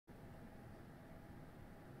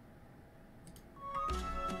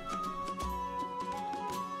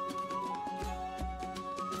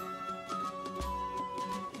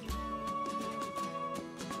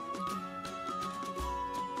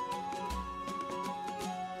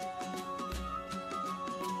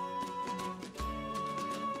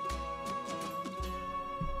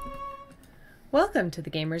Welcome to the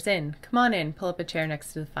Gamers Inn. Come on in, pull up a chair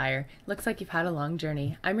next to the fire. Looks like you've had a long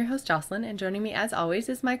journey. I'm your host Jocelyn, and joining me as always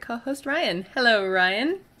is my co-host Ryan. Hello,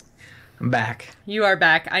 Ryan. I'm back. You are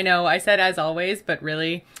back. I know, I said as always, but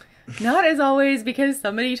really, not as always because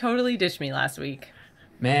somebody totally ditched me last week.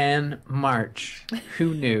 Man, March.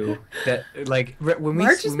 Who knew that? Like when we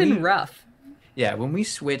March has been rough. Yeah, when we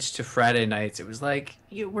switched to Friday nights, it was like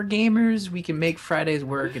we're gamers. We can make Fridays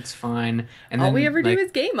work. It's fine. And all then we ever do like,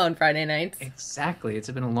 is game on Friday nights. exactly. It's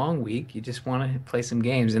been a long week. You just want to play some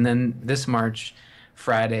games. And then this March,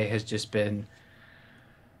 Friday has just been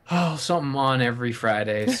something on every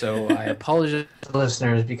Friday. So I apologize to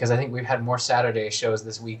listeners because I think we've had more Saturday shows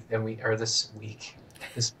this week than this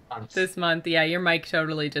month. This month, yeah, your mic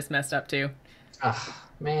totally just messed up too.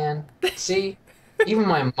 Man. See? Even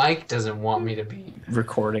my mic doesn't want me to be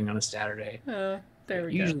recording on a Saturday. Oh, there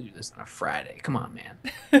we go. Usually do this on a Friday. Come on,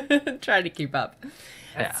 man. Try to keep up.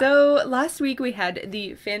 Yeah. So last week we had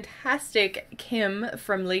the fantastic Kim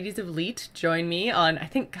from Ladies of Leet join me on, I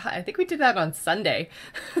think we did that on Sunday.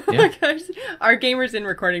 Yeah. Gosh, our Gamers in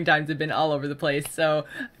recording times have been all over the place, so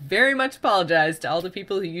very much apologize to all the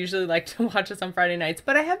people who usually like to watch us on Friday nights,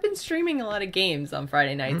 but I have been streaming a lot of games on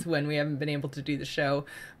Friday nights when we haven't been able to do the show.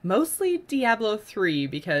 Mostly Diablo 3,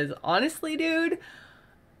 because honestly, dude,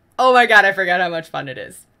 oh my god, I forgot how much fun it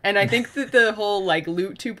is. And I think that the whole, like,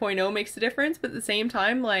 Loot 2.0 makes a difference, but at the same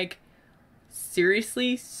time, like,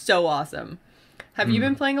 seriously, so awesome. Have you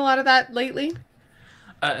been playing a lot of that lately?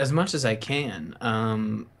 As much as I can.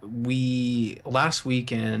 Last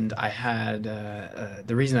weekend, I had,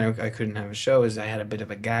 the reason I couldn't have a show is I had a bit of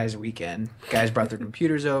a guys' weekend. Guys brought their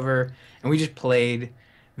computers over, and we just played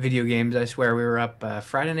video games. I swear, we were up,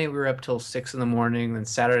 Friday night we were up till 6 in the morning, then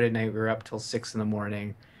Saturday night we were up till 6 in the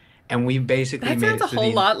morning. And we basically that made sounds it a through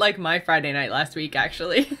whole lot like my Friday night last week,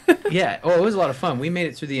 actually. Yeah. Oh, it was a lot of fun. We made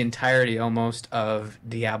it through the entirety almost of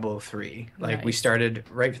Diablo 3. Like we Nice. started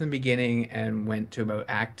right from the beginning and went to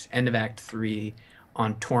about end of Act 3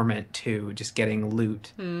 on Torment 2, just getting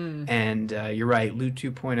loot. And you're right, Loot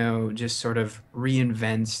 2.0 just sort of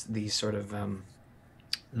reinvents the sort of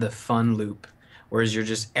the fun loop. Whereas you're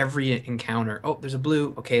just every encounter, oh, there's a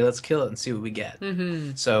blue, okay, let's kill it and see what we get.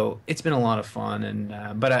 So it's been a lot of fun,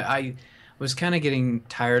 and but I was kind of getting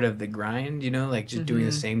tired of the grind, like just doing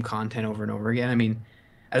the same content over and over again. I mean,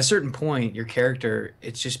 at a certain point, your character,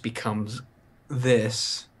 it just becomes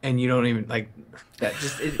this, and you don't even like that.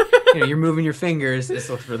 You're moving your fingers. This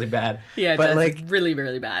looks really bad. Yeah, but that's like really,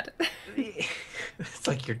 really bad. it's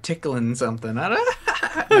like you're tickling something. I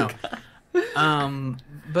don't no.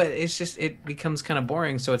 But it's just, it becomes kind of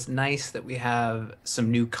boring. So it's nice that we have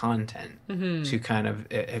some new content to kind of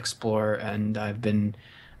explore. And I've been,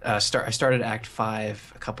 I started Act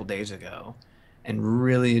 5 a couple days ago and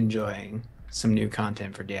really enjoying some new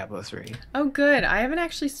content for Diablo 3. Oh, good. I haven't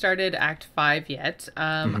actually started Act 5 yet.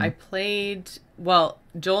 I played, well,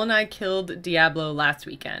 Joel and I killed Diablo last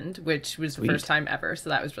weekend, which was the first time ever. So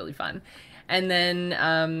that was really fun. And then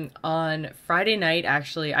on Friday night,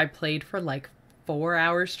 actually, I played for like 4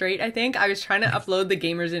 hours straight, I think. I was trying to upload the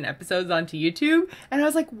Gamers In episodes onto YouTube, and I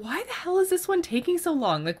was like, why the hell is this one taking so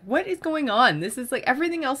long? Like, what is going on? This is like,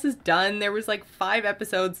 everything else is done. There was like 5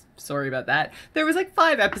 episodes. Sorry about that. There was like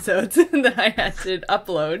 5 episodes that I had to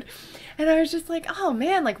upload. And I was just like, oh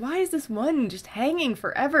man, like, why is this one just hanging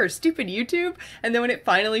forever? Stupid YouTube. And then when it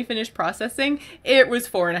finally finished processing, it was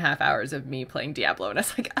 4.5 hours of me playing Diablo. And I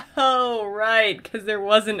was like, oh, right, because there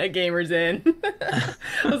wasn't a Gamers In. I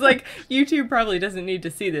was like, YouTube probably doesn't need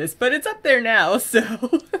to see this, but it's up there now,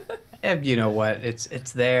 so. And you know what? It's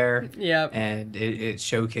there. Yep. And it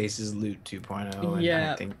showcases Loot 2.0, and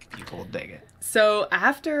Yeah. I think people will dig it. So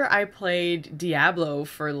after I played Diablo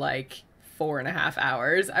for like 4.5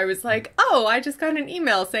 hours, I was like, oh, I just got an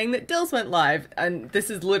email saying that Dills went live. And this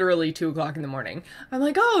is literally 2 o'clock in the morning. I'm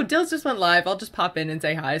like, oh, Dills just went live. I'll just pop in and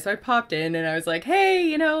say hi. So I popped in and I was like, hey,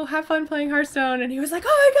 have fun playing Hearthstone. And he was like,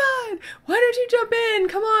 oh my God, why don't you jump in?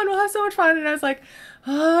 Come on, we'll have so much fun. And I was like,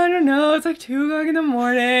 oh, I don't know. It's like 2 o'clock in the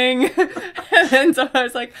morning. And so I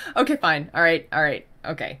was like, okay, fine. All right.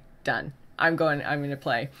 Okay, done. I'm going to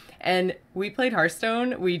play. And we played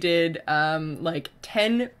Hearthstone. We did, 7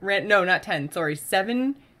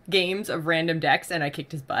 games of random decks, and I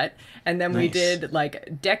kicked his butt. And then we Nice. did,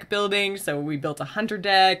 like, deck building, so we built a hunter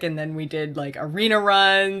deck, and then we did, like, arena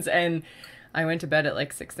runs, and I went to bed at,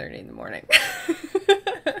 like, 6:30 in the morning.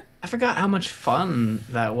 I forgot how much fun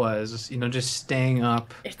that was, just staying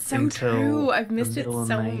up It's so until true. I've the missed it middle of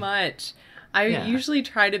the so night. much. I Yeah. usually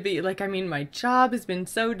try to be like, my job has been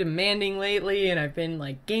so demanding lately, and I've been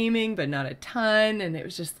like gaming, but not a ton. And it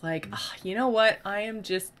was just like, you know what? I am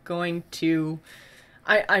just going to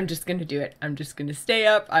I'm just gonna do it. I'm just gonna stay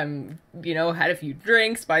up. Had a few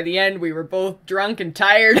drinks. By the end, we were both drunk and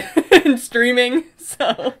tired and streaming.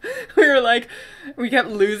 So we were like, we kept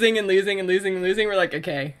losing and losing and losing and losing. We're like,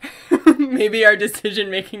 okay, maybe our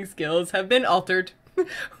decision-making skills have been altered.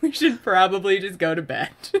 We should probably just go to bed.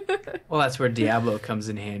 Well, that's where Diablo comes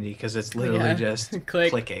in handy, because it's literally just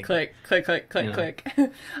clicking. Click, click, click, click, click.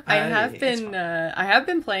 I have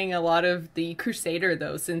been playing a lot of the Crusader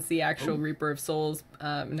though since the actual Reaper of Souls,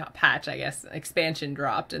 not patch, I guess, expansion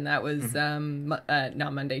dropped, and that was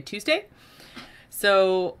not Monday, Tuesday.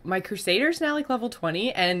 So my Crusader's now like level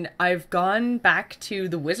 20, and I've gone back to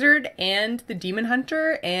the Wizard and the Demon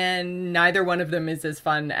Hunter, and neither one of them is as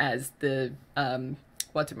fun as the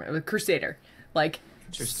Crusader. Like,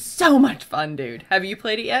 so much fun, dude. Have you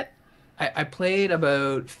played it yet? I played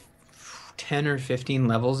about 10 or 15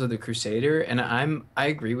 levels of the Crusader, and I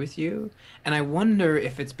agree with you. And I wonder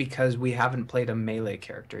if it's because we haven't played a melee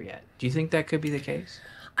character yet. Do you think that could be the case?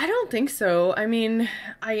 I don't think so. I mean,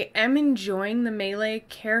 I am enjoying the melee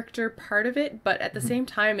character part of it, but at the same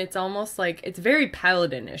time, it's almost like, it's very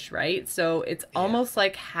paladin-ish, right? So it's almost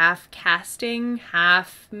like half casting,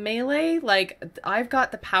 half melee. Like, I've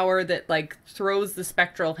got the power that, like, throws the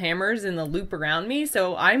spectral hammers in the loop around me,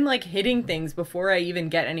 so I'm, like, hitting things before I even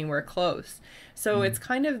get anywhere close. So it's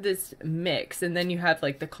kind of this mix, and then you have,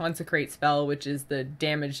 like, the Consecrate spell, which is the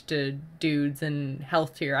damage to dudes and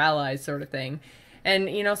health to your allies sort of thing. And,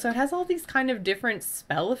 so it has all these kind of different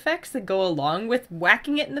spell effects that go along with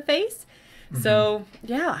whacking it in the face. So,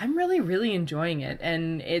 yeah, I'm really, really enjoying it.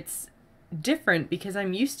 And it's different because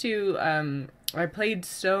I'm used to, I played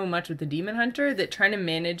so much with the Demon Hunter that trying to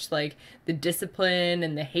manage, like, the discipline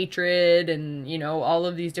and the hatred and, all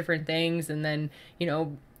of these different things. And then,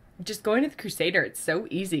 just going to the Crusader, it's so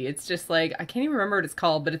easy. It's just like, I can't even remember what it's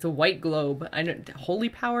called, but it's a white globe. Holy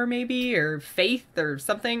power maybe, or faith or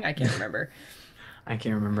something. I can't remember. I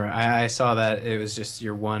can't remember. I saw that it was just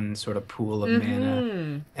your one sort of pool of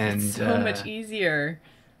mana, and it's so much easier.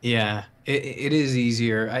 Yeah, it is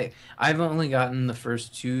easier. I've only gotten the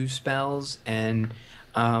first 2 spells, and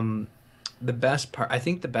the best part, I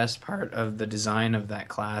think the best part of the design of that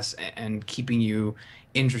class and keeping you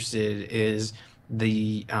interested is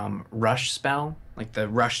the rush spell, like the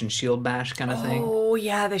rush and shield bash kind of thing. Oh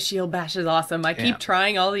yeah, the shield bash is awesome. I keep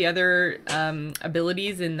trying all the other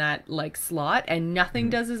abilities in that like slot, and nothing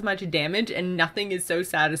does as much damage, and nothing is so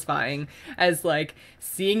satisfying as like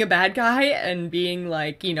seeing a bad guy and being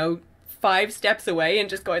like, 5 steps away and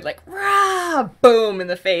just going like, rah, boom in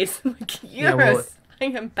the face. Like, yes, I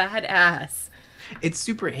am badass. It's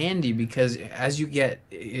super handy because as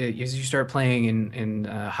you start playing in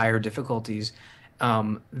higher difficulties,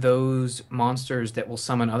 those monsters that will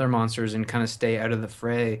summon other monsters and kind of stay out of the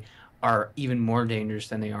fray are even more dangerous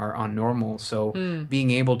than they are on normal. So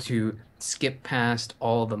being able to skip past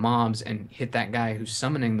all the mobs and hit that guy who's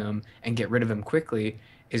summoning them and get rid of him quickly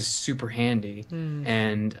is super handy.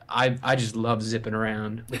 And I just love zipping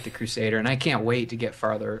around with the Crusader, and I can't wait to get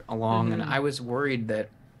farther along. And I was worried that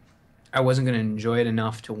I wasn't going to enjoy it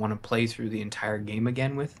enough to want to play through the entire game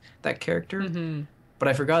again with that character. But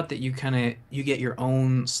I forgot that you get your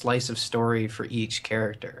own slice of story for each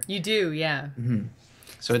character. You do, yeah.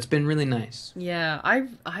 So it's been really nice. Yeah,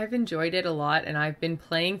 I've enjoyed it a lot, and I've been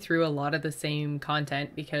playing through a lot of the same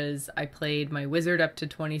content because I played my Wizard up to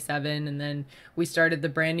 27, and then we started the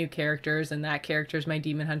brand new characters, and that character's my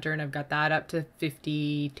Demon Hunter, and I've got that up to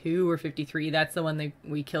 52 or 53. That's the one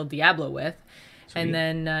we killed Diablo with. Sweet. And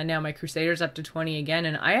then now my Crusader's up to 20 again,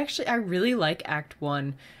 and I really like Act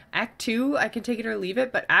 1. Act 2, I can take it or leave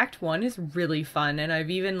it, but Act 1 is really fun, and I've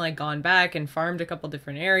even, like, gone back and farmed a couple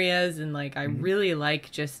different areas, and, like, I really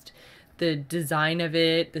like just the design of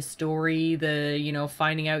it, the story, the,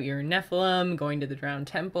 finding out your Nephilim, going to the Drowned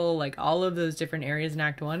Temple, like, all of those different areas in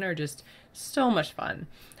Act 1 are just so much fun.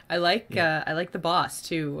 I like the boss,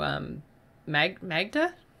 too,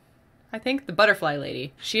 Magda? I think, the butterfly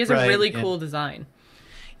lady. She has a really cool design.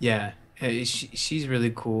 Yeah. She's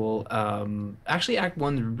really cool. Actually, Act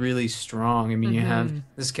 1's really strong. I mean, you have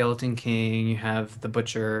the Skeleton King, you have the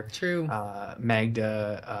Butcher. True.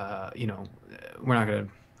 Magda, we're not going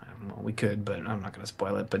to... Well, we could, but I'm not going to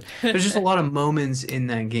spoil it. But there's just a lot of moments in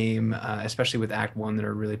that game, especially with Act 1, that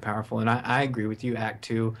are really powerful. And I agree with you, Act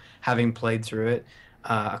 2, having played through it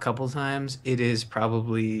a couple times, it is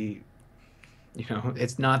probably...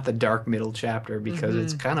 it's not the dark middle chapter because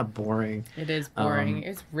it's kind of boring. It is boring.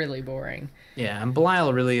 It's really boring. Yeah, and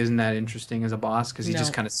Belial really isn't that interesting as a boss because he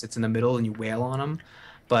just kind of sits in the middle and you wail on him.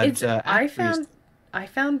 But I found I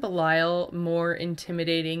found Belial more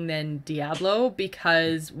intimidating than Diablo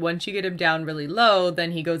because once you get him down really low,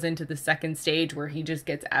 then he goes into the second stage where he just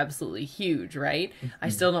gets absolutely huge, right? I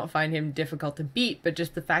still don't find him difficult to beat, but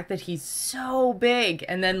just the fact that he's so big.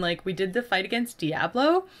 And then, like, we did the fight against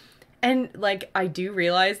Diablo, and, like, I do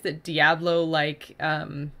realize that Diablo, like,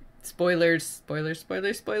 spoilers.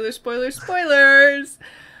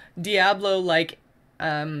 Diablo, like,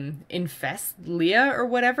 infest Leah or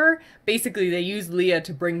whatever. Basically, they use Leah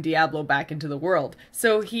to bring Diablo back into the world.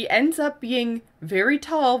 So he ends up being very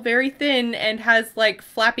tall, very thin, and has, like,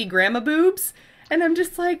 flappy grandma boobs. And I'm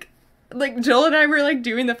just like Joel and I were, like,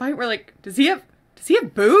 doing the fight. We're like, does he have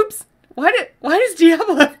boobs? Why does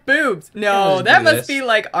Diablo have boobs? No, that must be,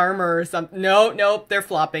 like, armor or something. No, they're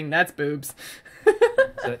flopping. That's boobs.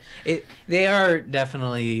 So they are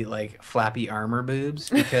definitely like flappy armor boobs,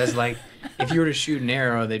 because like if you were to shoot an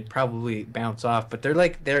arrow, they'd probably bounce off, but they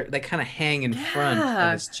kind of hang in front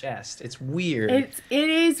of his chest. It's weird. It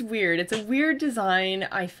is weird. It's a weird design.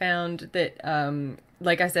 I found that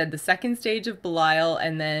like I said, the second stage of Belial,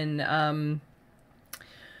 and then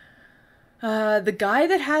the guy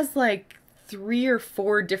that has like 3 or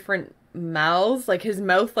 4 different mouths, like his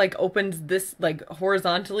mouth like opens this like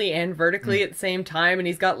horizontally and vertically at the same time, and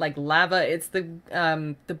he's got like lava. It's the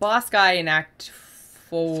boss guy in Act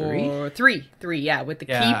 3, yeah, with the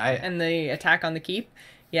keep and the attack on the keep.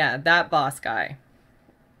 Yeah, that boss guy.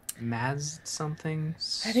 Maz something?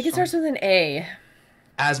 I think it starts with an A.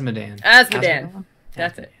 Asmodan.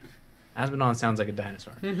 That's it. Asmodan sounds like a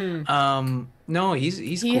dinosaur. No, he's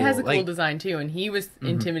he cool. Has a cool design too, and he was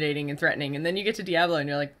intimidating and threatening, and then you get to Diablo and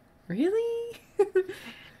you're like, really?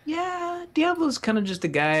 Yeah, Diablo's kind of just a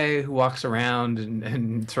guy who walks around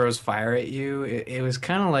and throws fire at you. It was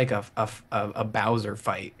kind of like a Bowser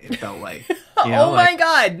fight, it felt like. You know, my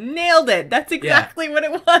god, nailed it! That's exactly what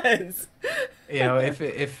it was. You know,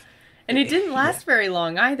 and it didn't last very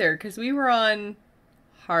long either, because we were on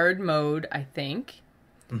hard mode, I think.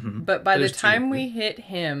 But by the time we hit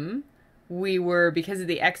him, we were, because of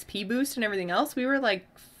the XP boost and everything else, we were like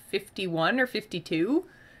 51 or 52.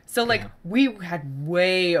 So, like, we had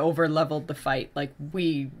way over-leveled the fight. Like,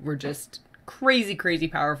 we were just crazy, crazy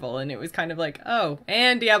powerful. And it was kind of like, oh,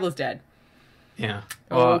 and Diablo's dead. Yeah.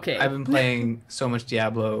 Well, okay. I've been playing so much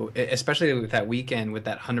Diablo, especially with that weekend with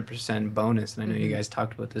that 100% bonus. And I know you guys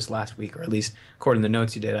talked about this last week, or at least according to the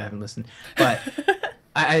notes you did. I haven't listened. But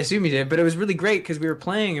I assume you did. But it was really great because we were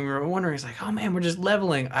playing and we were wondering, it's like, oh, man, we're just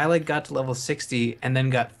leveling. I, like, got to level 60 and then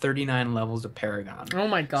got 39 levels of Paragon. Oh,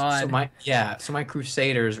 my God. So my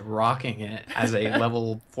Crusader's rocking it as a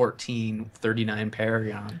level 14, 39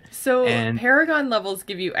 Paragon. So Paragon levels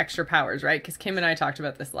give you extra powers, right? Because Kim and I talked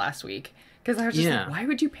about this last week. Because I was just like, why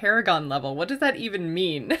would you Paragon level? What does that even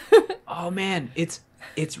mean? Oh, man, it's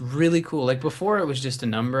really cool. Like, before it was just a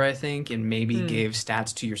number, I think, and maybe gave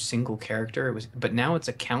stats to your single character. But now it's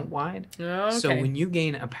account wide. Oh, okay. So when you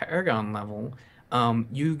gain a Paragon level,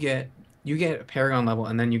 you get a Paragon level,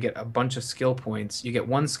 and then you get a bunch of skill points. You get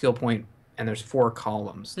 1 skill point, and there's 4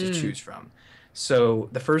 columns to choose from. So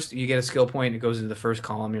the first, you get a skill point, it goes into the first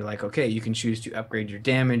column. You're like, okay, you can choose to upgrade your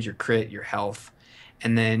damage, your crit, your health.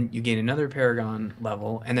 And then you gain another Paragon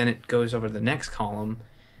level, and then it goes over to the next column,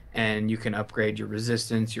 and you can upgrade your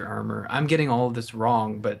resistance, your armor. I'm getting all of this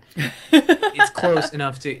wrong, but it's close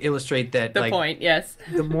enough to illustrate that. The point, yes.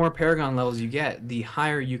 The more Paragon levels you get, the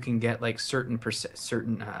higher you can get like certain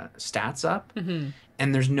stats up,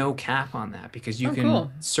 and there's no cap on that, because you can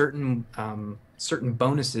certain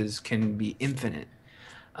bonuses can be infinite.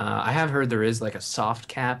 I have heard there is like a soft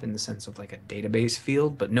cap in the sense of like a database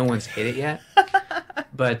field, but no one's hit it yet.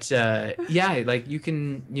 But yeah, like you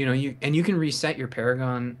can reset your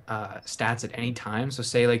Paragon stats at any time. So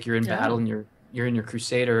say like you're in battle and you're in your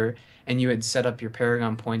Crusader, and you had set up your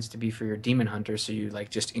Paragon points to be for your Demon Hunter, so you like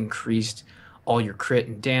just increased all your crit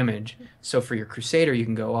and damage. So for your Crusader, you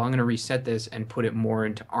can go, well, I'm going to reset this and put it more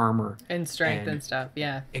into armor and strength and stuff.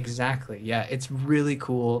 Yeah, exactly. Yeah, it's really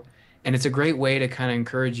cool. And it's a great way to kind of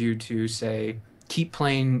encourage you to say, keep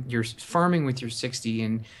playing, you're farming with your 60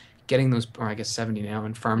 and getting those, or I guess 70 now,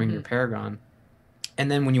 and farming your Paragon. And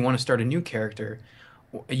then when you want to start a new character,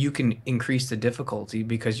 you can increase the difficulty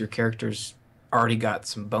because your character's already got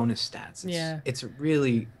some bonus stats. It's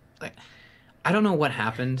really, like, I don't know what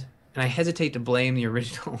happened, and I hesitate to blame the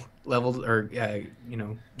original level or,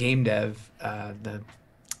 game dev, the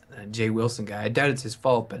Jay Wilson guy. I doubt it's his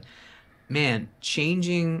fault, but man,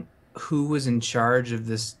 changing who was in charge of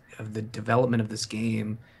the development of this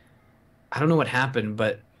game, I don't know what happened,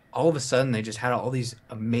 but all of a sudden they just had all these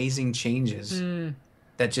amazing changes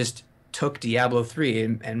that just took Diablo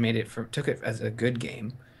 3 and made it took it as a good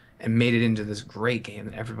game, and made it into this great game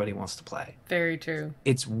that everybody wants to play. Very true.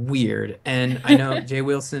 It's weird, and I know Jay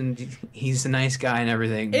Wilson, he's a nice guy and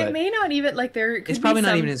everything, It but may not even, like, it's probably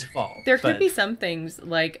not even his fault. There could be some things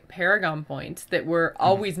like Paragon points that were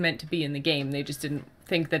always meant to be in the game. They just didn't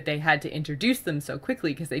think that they had to introduce them so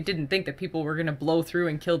quickly because they didn't think that people were going to blow through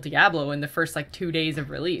and kill Diablo in the first, like, 2 days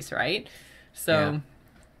of release, right? So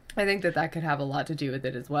I think that could have a lot to do with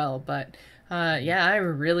it as well, but... yeah,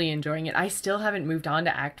 I'm really enjoying it. I still haven't moved on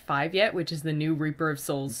to Act 5 yet, which is the new Reaper of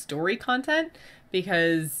Souls story content,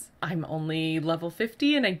 because I'm only level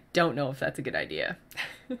 50 and I don't know if that's a good idea.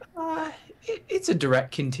 It's a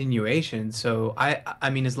direct continuation, so I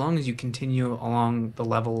mean, as long as you continue along the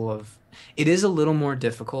level of... It is a little more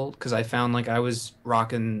difficult, because I found, like, I was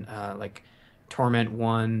rocking, like, Torment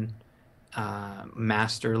 1...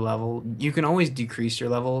 master level. You can always decrease your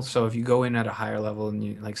level, so if you go in at a higher level and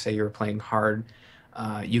you, like, say you're playing hard,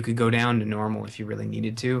 you could go down to normal if you really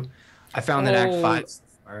needed to. I found that Act 5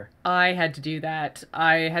 I had to do that.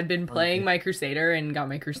 I had been playing my Crusader and got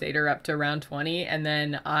my Crusader up to around 20, and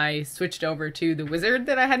then I switched over to the Wizard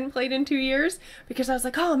that I hadn't played in 2 years because I was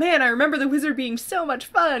like, oh man, I remember the Wizard being so much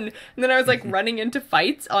fun. And then I was like running into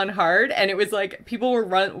fights on hard, and it was like people were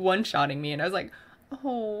one-shotting me, and I was like,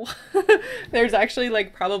 oh. There's actually,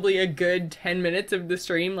 like, probably a good 10 minutes of the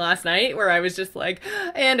stream last night where I was just like,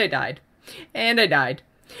 and I died. And I died.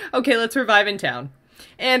 Okay, let's revive in town.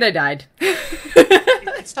 And I died.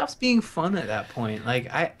 It stops being fun at that point. Like,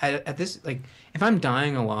 I at this, like, if I'm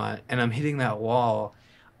dying a lot and I'm hitting that wall,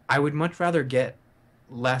 I would much rather get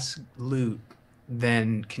less loot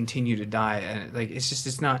than continue to die. And, like,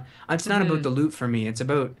 it's not about the loot for me. It's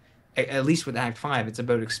about, at least with Act 5, it's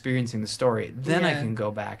about experiencing the story. Then I can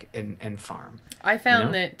go back and farm. I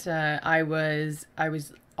found that I was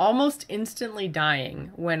almost instantly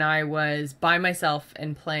dying when I was by myself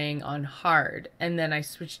and playing on hard, and then I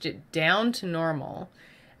switched it down to normal,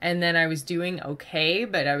 and then I was doing okay,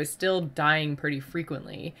 but I was still dying pretty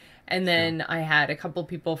frequently. And then I had a couple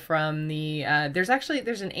people from the there's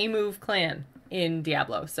an A-Move clan in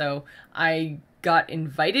Diablo, so I got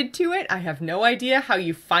invited to it. I have no idea how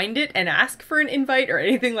you find it and ask for an invite or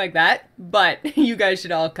anything like that, but you guys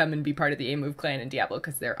should all come and be part of the A-Move clan in Diablo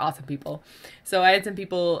because they're awesome people. So I had some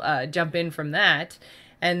people jump in from that,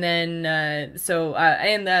 and then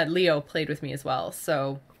and Leo played with me as well.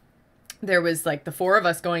 So there was, like, the 4 of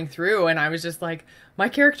us going through, and I was just like, my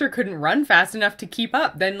character couldn't run fast enough to keep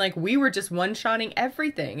up. Then, like, we were just one-shotting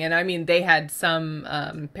everything. And I mean, they had some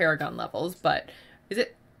Paragon levels, but is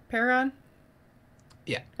it Paragon?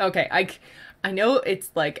 Yeah. Okay, I know it's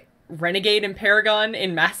like Renegade and Paragon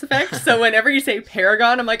in Mass Effect, so whenever you say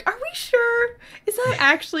Paragon, I'm like, are we sure? Is that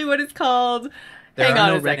actually what it's called? Hang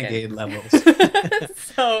on a second. Renegade levels.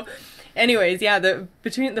 So, anyways, yeah,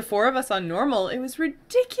 between the 4 of us on normal, it was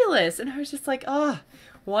ridiculous. And I was just like, oh,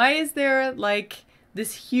 why is there, like,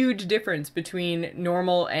 this huge difference between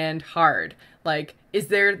normal and hard? Like, is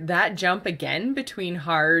there that jump again between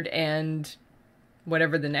hard and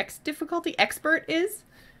whatever the next difficulty expert is?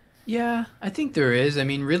 Yeah, I think there is. I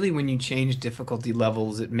mean, really, when you change difficulty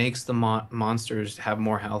levels, it makes the monsters have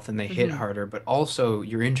more health and they hit harder, but also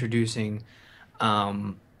you're introducing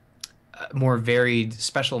more varied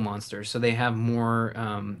special monsters. So they have more,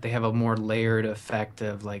 they have a more layered effect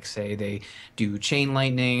of, like, say they do chain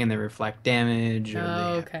lightning and they reflect damage, or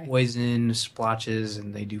they have poison splotches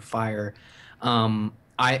and they do fire.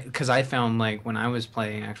 Because I found, like, when I was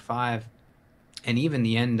playing Act 5, and even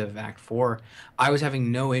the end of Act 4, I was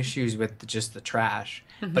having no issues with just the trash,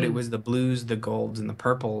 but it was the blues, the golds, and the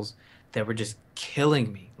purples that were just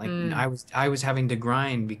killing me. Like, I was having to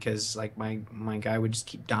grind because, like, my guy would just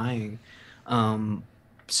keep dying.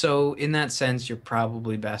 So in that sense, you're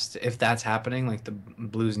probably best if that's happening. Like, the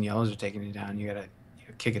blues and yellows are taking you down. You gotta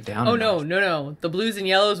kick it down. Oh no! The blues and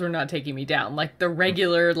yellows were not taking me down. Like, the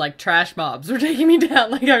regular, like, trash mobs were taking me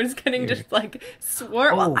down. Like, I was getting just, like,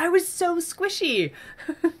 swarm. Oh. I was so squishy.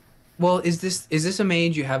 Well, is this a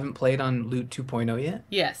mage you haven't played on Loot 2.0 yet?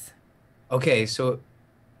 Yes. Okay, so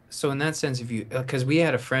in that sense, if you, because we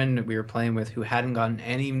had a friend that we were playing with who hadn't gotten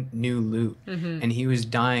any new loot, and he was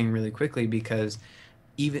dying really quickly because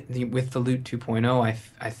even with the Loot 2.0,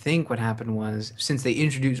 I think what happened was, since they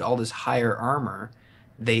introduced all this higher armor,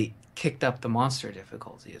 they kicked up the monster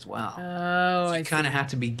difficulty as well. Oh, so you kind of have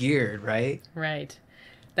to be geared, right? Right.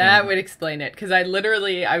 That would explain it, because I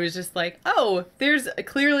was just like, oh,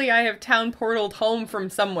 clearly I have town portaled home from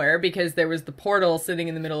somewhere, because there was the portal sitting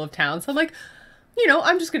in the middle of town. So I'm like,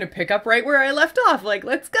 I'm just going to pick up right where I left off. Like,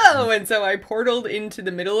 let's go. And so I portaled into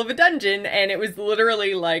the middle of a dungeon, and it was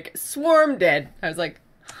literally, like, swarm dead. I was like,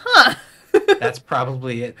 huh. That's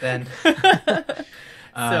probably it then.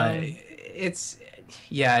 So, It's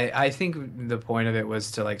yeah, I think the point of it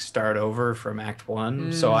was to like start over from Act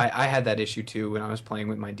One. So I had that issue too when I was playing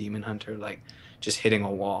with my Demon Hunter, like just hitting a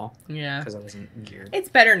wall yeah. because I wasn't geared. It's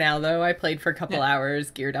better now, though. I played for a couple hours,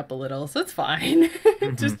 geared up a little, so it's fine.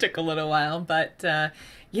 It just took a little while. But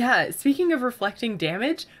yeah, speaking of reflecting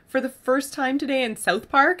damage, for the first time today in South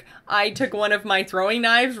Park, I took one of my throwing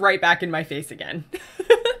knives right back in my face again.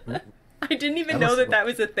 I didn't even know that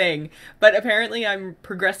was a thing, but apparently I'm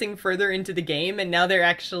progressing further into the game, and now they're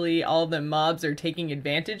actually, all the mobs are taking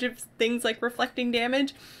advantage of things like reflecting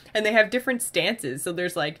damage, and they have different stances. So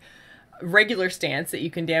there's like regular stance that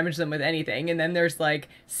you can damage them with anything, and then there's like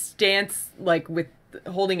stance like with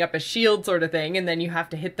holding up a shield sort of thing, and then you have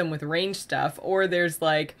to hit them with range stuff, or there's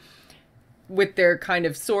like with their kind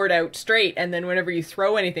of sword out straight, and then whenever you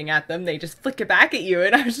throw anything at them, they just flick it back at you.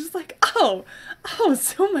 And I was just like, oh,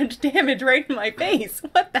 so much damage right in my face.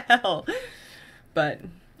 What the hell? But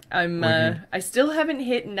I still haven't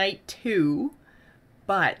hit night 2,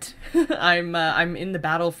 but I'm in the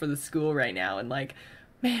battle for the school right now, and like,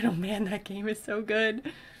 man, oh man, that game is so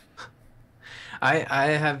good. I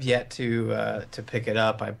have yet to pick it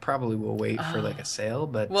up. I probably will wait for like a sale,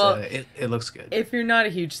 but it looks good. If you're not a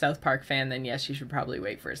huge South Park fan, then yes, you should probably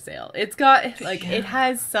wait for a sale. It's got like it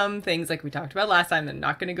has some things like we talked about last time that I'm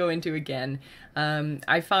not going to go into again.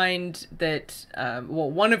 I find that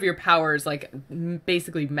one of your powers, like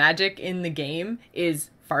basically magic in the game, is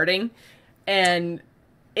farting, and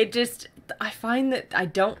I find that I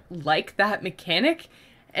don't like that mechanic.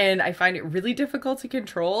 And I find it really difficult to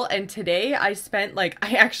control. And today I spent I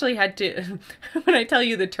actually had to, when I tell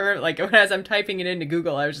you the term, like as I'm typing it into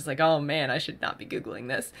Google, I was just like, oh man, I should not be Googling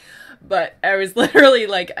this. But I was literally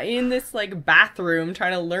like in this like bathroom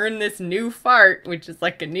trying to learn this new fart, which is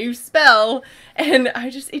like a new spell. And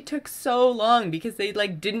it took so long because they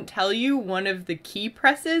like didn't tell you one of the key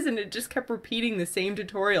presses, and it just kept repeating the same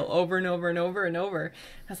tutorial over and over and over and over.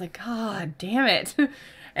 I was like, God damn it.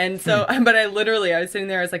 And so, but I was sitting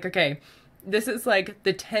there, I was like, okay, this is like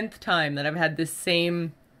the 10th time that I've had this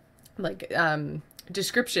same, like,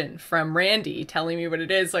 description from Randy telling me what it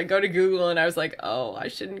is. So I go to Google and I was like, oh, I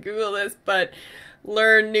shouldn't Google this, but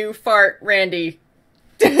learn new fart, Randy.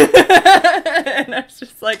 And I was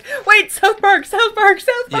just like, wait, South Park.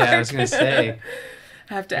 Yeah, I was going to say.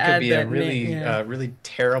 I have to add that. It could be a really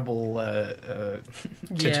terrible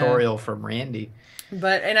tutorial from Randy.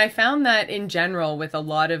 And I found that in general with a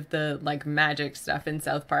lot of the like magic stuff in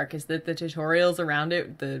South Park is that the tutorials around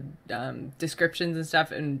it, the descriptions and stuff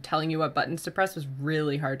and telling you what buttons to press was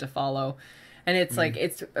really hard to follow. And it's like,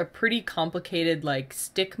 it's a pretty complicated like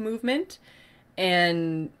stick movement.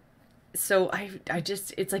 And so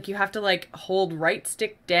it's like you have to like hold right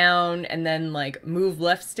stick down and then like move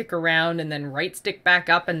left stick around and then right stick back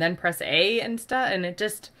up and then press A and stuff. And it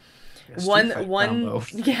just... one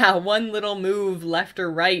little move left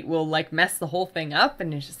or right will like mess the whole thing up,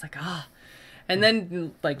 and it's just like and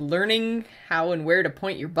then like learning how and where to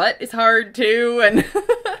point your butt is hard too. And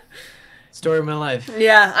story of my life.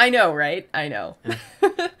 Yeah, I know, right? I know. Yeah.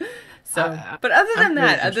 So but other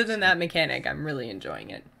than that mechanic, I'm really enjoying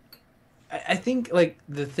it. I think like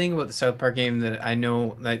the thing about the South Park game that I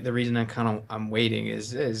know, like the reason I'm waiting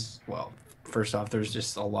is well, first off, there's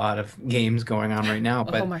just a lot of games going on right now.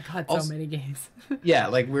 But oh my god, so many games. Yeah,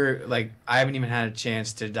 like I haven't even had a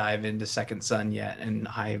chance to dive into Second Son yet, and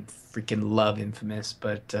I freaking love Infamous.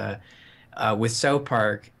 But with South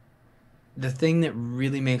Park, the thing that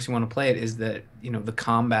really makes me want to play it is that, you know, the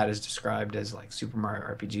combat is described as like Super Mario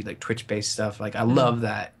RPG, like Twitch-based stuff. Like I love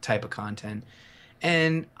that type of content.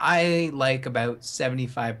 And I like about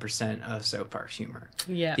 75% of South Park's humor.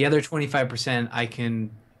 Yeah. The other 25% I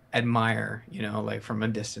can admire, you know, like from a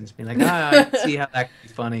distance, be like, I can see how that could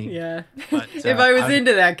be funny. Yeah. But, if I was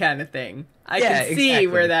into that kind of thing, I can see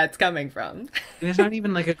where that's coming from. And it's not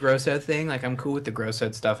even like a gross out thing. Like I'm cool with the gross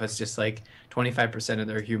out stuff. It's just like 25% of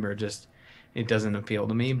their humor it doesn't appeal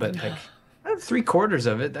to me. But like 3/4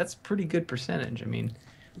 of it, that's pretty good percentage. I mean,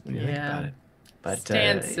 when you think about it. But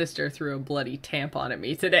Stan's sister threw a bloody tampon at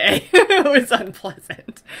me today. It was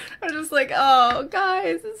unpleasant. I was just like, oh,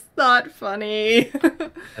 guys, it's not funny.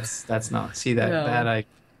 That's not. See, that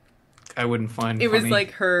I wouldn't find it funny. Was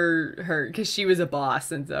like her, because she was a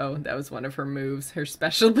boss, and so that was one of her moves, her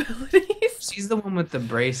special abilities. She's the one with the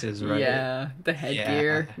braces, right? Yeah, the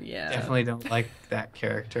headgear. Yeah. Definitely don't like that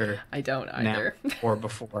character. I don't either. Now or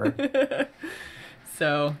before.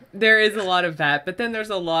 So there is a lot of that, but then there's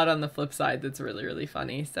a lot on the flip side that's really, really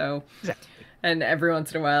funny. So, exactly. And every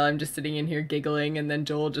once in a while, I'm just sitting in here giggling, and then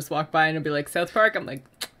Joel will just walk by and he'll be like, South Park? I'm like,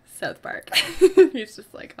 South Park. He's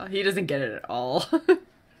just like, oh, he doesn't get it at all.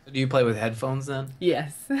 Do you play with headphones then?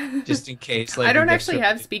 Yes. Just in case, I like it don't gets actually really...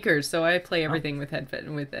 have speakers, so I play Oh, everything with ugh,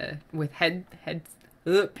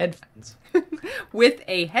 headphones. with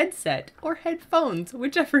a headset or headphones,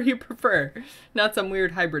 whichever you prefer. Not some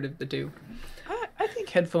weird hybrid of the two. I think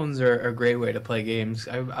headphones are a great way to play games.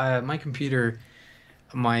 My computer,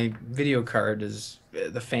 my video card is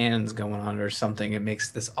the fan's going on or something. It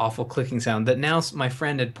makes this awful clicking sound that now my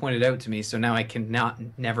friend had pointed out to me, so now I cannot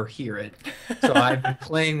never hear it. So I've been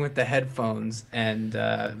playing with the headphones and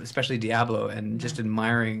especially Diablo and just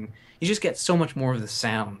admiring. You just get so much more of the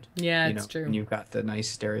sound, Yeah, it's when true. you've got the nice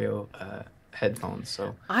stereo headphones.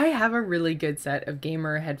 So I have a really good set of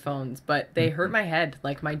gamer headphones, but they hurt mhm, my head.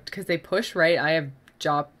 Like because they push right. I have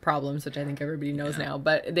jaw problems, which I think everybody knows yeah. now,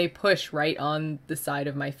 but they push right on the side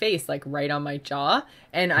of my face, like right on my jaw.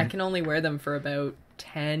 And I Mhm. can only wear them for about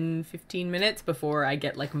 10-15 minutes before I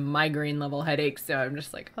get like migraine level headaches. So I'm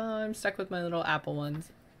just like, oh, I'm stuck with my little Apple ones.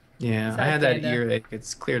 Yeah, I Sad had that panda. earache.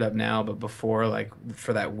 It's cleared up now, but before, like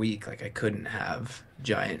for that week, like I couldn't have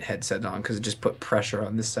giant headset on because it just put pressure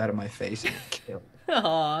on this side of my face and it killed.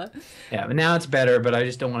 Aw. Yeah, but now it's better, but I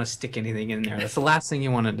just don't want to stick anything in there. That's the last thing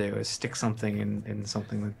you want to do is stick something in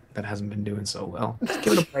something that hasn't been doing so well. Just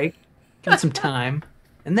give it a break, give it some time,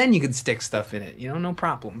 and then you can stick stuff in it. No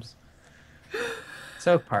problems.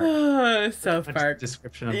 South Park. Pretty South much the Park.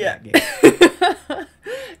 description of Yeah. that game.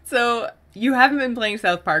 So you haven't been playing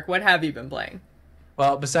South Park. What have you been playing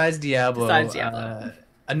Well, besides Diablo, besides Diablo?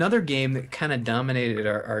 another game that kind of dominated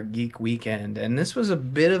our geek weekend, and this was a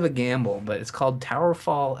bit of a gamble, but it's called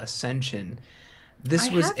Towerfall Ascension. I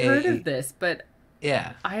This was have heard of a this, but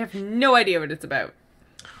yeah. I have no idea what it's about.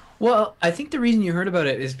 Well, I think the reason you heard about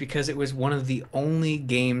it is because it was one of the only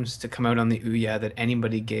games to come out on the Ouya that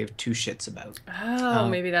anybody gave two shits about. Oh,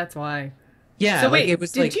 Um, maybe that's why. yeah, So like it wait,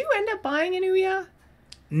 was did like you end up buying an Ouya?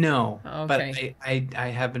 no, but Okay. I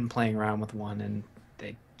have been playing around with one and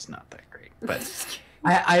it's not that great. But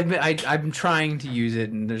I'm trying to use it,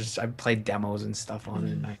 and I've played demos and stuff on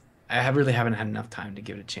it, and really haven't had enough time to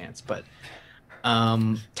give it a chance. But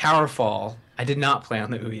Towerfall, I did not play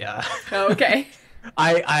on the Ouya. Oh, okay.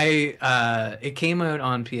 It came out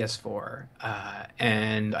on PS4,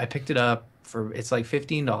 and I picked it up for it's like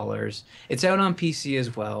 $15. It's out on PC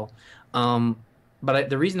as well.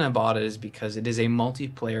 But the reason I bought it is because it is a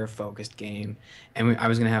multiplayer focused game, and I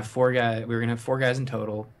was gonna have four guys. We were gonna have four guys in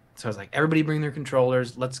total. So I was like, everybody bring their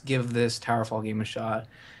controllers. Let's give this Towerfall game a shot.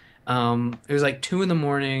 It was like 2 in the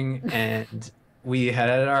morning, and we had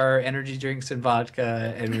our energy drinks and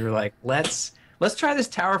vodka, and we were like, let's try this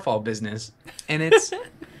Towerfall business. And it's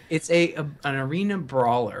an arena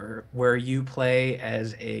brawler where you play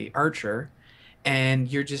as a archer, and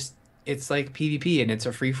it's like PvP, and it's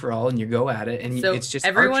a free for all, and you go at it, and So it's just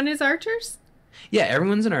archer. everyone is archers? Yeah,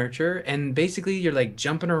 everyone's an archer, and basically you're like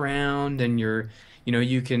jumping around, and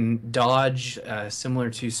you can dodge, similar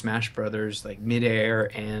to Smash Brothers, like midair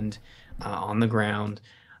and on the ground.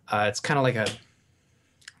 It's kind of like a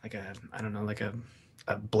I don't know, like a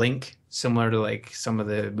blink, similar to like some of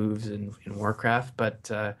the moves in Warcraft.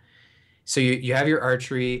 But so you have your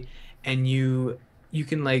archery, and you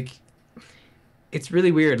can like it's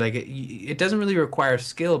really weird. Like it doesn't really require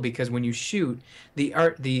skill because when you shoot, the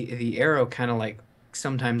arrow kind of like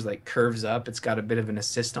sometimes like curves up. It's got a bit of an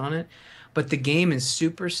assist on it, but the game is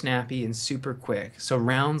super snappy and super quick. So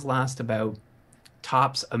rounds last about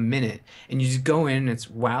tops a minute, and you just go in. And it's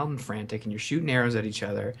wild and frantic, and you're shooting arrows at each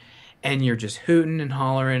other, and you're just hooting and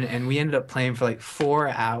hollering. And we ended up playing for like 4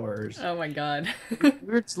 hours. Oh my god. We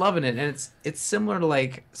were just loving it, and it's similar to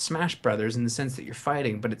like Smash Brothers in the sense that you're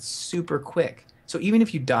fighting, but it's super quick. So even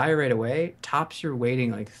if you die right away, tops you're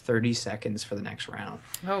waiting like 30 seconds for the next round.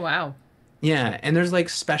 Oh wow. Yeah, and there's like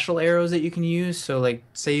special arrows that you can use. So like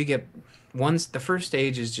say you get once the first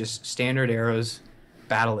stage is just standard arrows,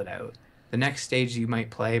 battle it out. The next stage you might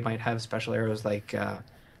play might have special arrows like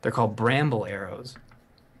they're called bramble arrows.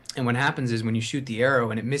 And what happens is when you shoot the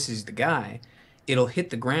arrow and it misses the guy, it'll hit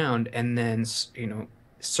the ground and then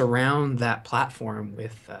surround that platform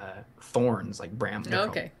with thorns like bramble.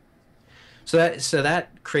 Okay. So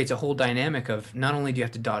that creates a whole dynamic of not only do you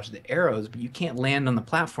have to dodge the arrows, but you can't land on the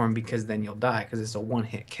platform because then you'll die because it's a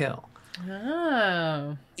one-hit kill.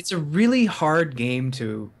 Oh. It's a really hard game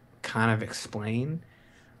to kind of explain,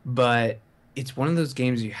 but it's one of those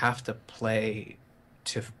games you have to play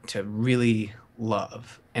to really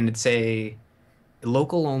love. And it's a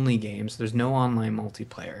local only game, so there's no online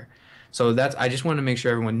multiplayer. So I just wanted to make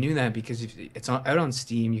sure everyone knew that because if it's out on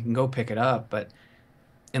Steam, you can go pick it up, but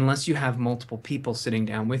unless you have multiple people sitting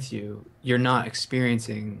down with you, you're not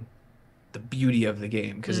experiencing the beauty of the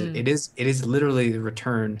game because Mm. it is literally the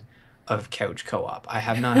return of couch co-op. I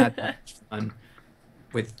have not had that much fun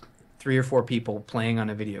with 3 or 4 people playing on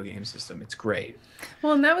a video game system. It's great.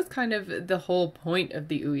 Well, and that was kind of the whole point of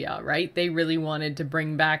the Ouya, right? They really wanted to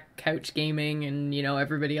bring back couch gaming and, you know,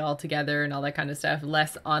 everybody all together and all that kind of stuff.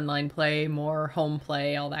 Less online play, more home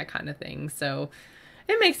play, all that kind of thing. So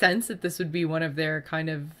it makes sense that this would be one of their kind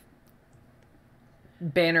of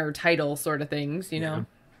banner title sort of things, you know?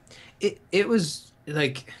 It was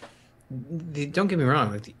like, don't get me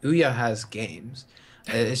wrong, like the Ouya has games.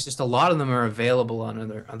 It's just a lot of them are available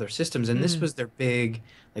on other systems, and this was their big,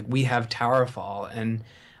 like, we have Towerfall, and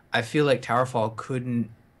I feel like Towerfall couldn't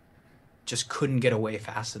get away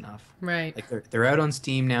fast enough. Right. Like they're out on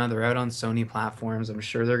Steam now, they're out on Sony platforms. I'm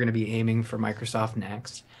sure they're going to be aiming for Microsoft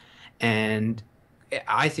next, and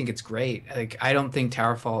I think it's great. Like, I don't think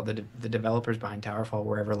Towerfall, the developers behind Towerfall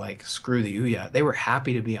were ever like, screw the Ouya. They were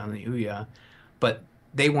happy to be on the Ouya, but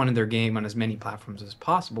they wanted their game on as many platforms as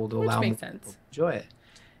possible to allow more people to enjoy it.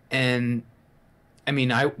 And I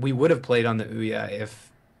mean, we would have played on the Ouya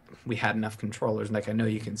if we had enough controllers. Like, I know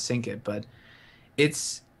you can sync it, but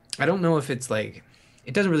I don't know if it's like,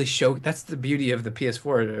 it doesn't really show. That's the beauty of the PS4,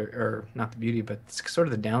 or not the beauty, but it's sort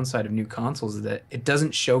of the downside of new consoles, is that it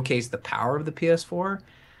doesn't showcase the power of the PS4,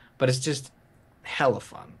 but it's just hella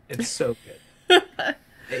fun. It's so good.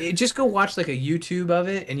 Just go watch like a YouTube of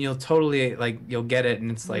it, and you'll totally you'll get it. And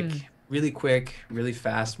it's like really quick, really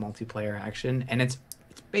fast multiplayer action, and it's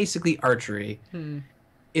basically archery.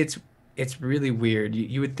 It's really weird.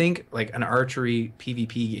 You would think like an archery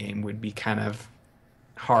PvP game would be kind of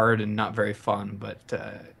hard and not very fun, but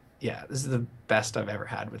yeah, this is the best I've ever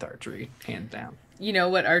had with archery, hands down. You know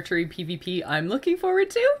what archery PvP I'm looking forward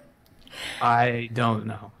to? I don't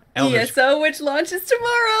know. ESO, which launches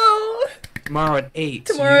tomorrow. Tomorrow at 8.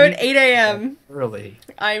 Tomorrow at 8 a.m. Early.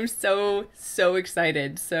 I'm so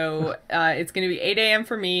excited. So it's going to be 8 a.m.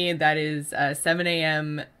 for me. That is 7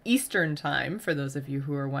 a.m. Eastern time, for those of you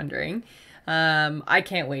who are wondering. I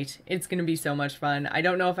can't wait. It's going to be so much fun. I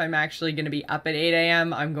don't know if I'm actually going to be up at 8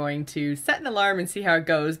 a.m. I'm going to set an alarm and see how it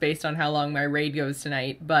goes based on how long my raid goes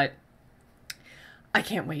tonight. But I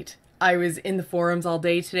can't wait. I was in the forums all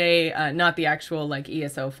day today, not the actual like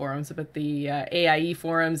ESO forums, but the AIE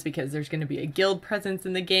forums, because there's going to be a guild presence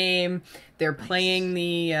in the game. They're playing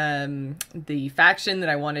the faction that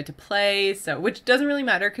I wanted to play, so which doesn't really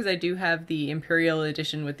matter because I do have the Imperial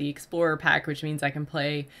edition with the Explorer pack, which means I can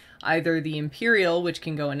play either the Imperial, which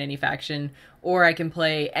can go in any faction, or I can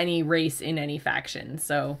play any race in any faction.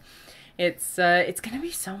 So it's going to be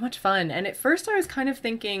so much fun. And at first I was kind of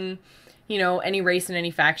thinking, you know, any race in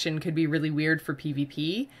any faction could be really weird for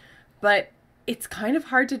PvP, but it's kind of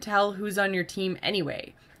hard to tell who's on your team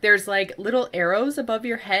anyway. There's like little arrows above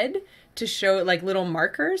your head to show, like little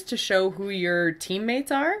markers to show who your teammates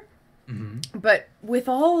are. But with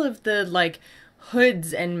all of the like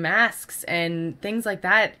hoods and masks and things like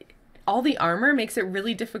that, all the armor makes it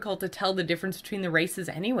really difficult to tell the difference between the races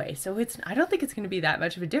anyway. So I don't think it's going to be that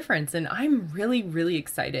much of a difference. And I'm really, really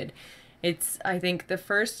excited. It's, I think, the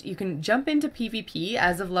first, you can jump into PvP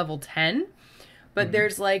as of level 10, but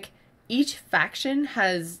there's like, each faction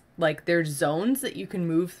has like their zones that you can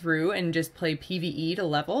move through and just play PvE to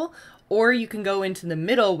level, or you can go into the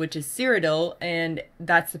middle, which is Cyrodiil, and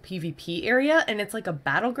that's the PvP area, and it's like a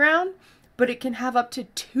battleground, but it can have up to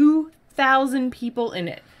 2,000 people in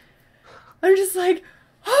it. I'm just like,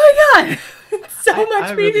 oh my god, so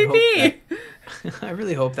much PvP! I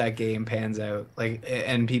really hope that game pans out, like,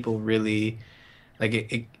 and people really,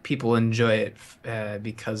 like, people enjoy it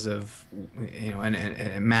because of, you know, and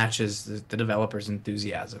it matches the developers'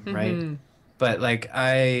 enthusiasm, right? But like,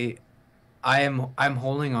 I'm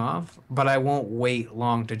holding off, but I won't wait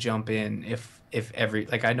long to jump in if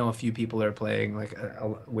like, I know a few people are playing like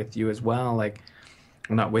with you as well, like,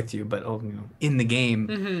 well, not with you, but you know, in the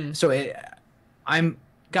game. So I'm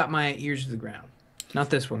got my ears to the ground. Not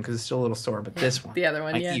this one, because it's still a little sore, but this one. The other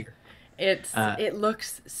one, yeah. Ear. It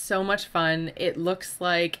looks so much fun. It looks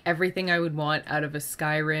like everything I would want out of a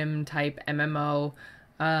Skyrim type MMO.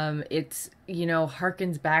 It's, you know,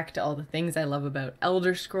 harkens back to all the things I love about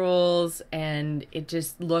Elder Scrolls, and it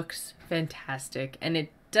just looks fantastic. And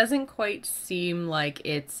it doesn't quite seem like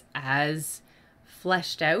it's as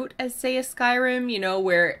fleshed out as, say, a Skyrim, you know,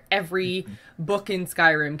 where every book in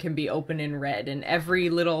Skyrim can be open and read, and every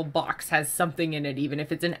little box has something in it, even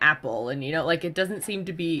if it's an apple, and, you know, like, it doesn't seem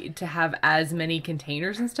to have as many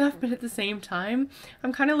containers and stuff, but at the same time,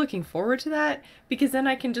 I'm kind of looking forward to that, because then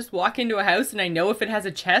I can just walk into a house and I know if it has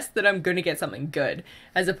a chest that I'm gonna get something good,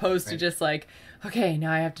 as opposed to just like, okay,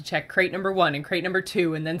 now I have to check crate number 1 and crate number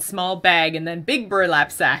 2, and then small bag, and then big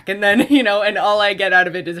burlap sack, and then, you know, and all I get out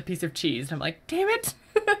of it is a piece of cheese. And I'm like, damn it.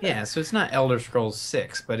 Yeah, so it's not Elder Scrolls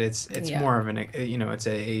 6, but it's Yeah, more of an it's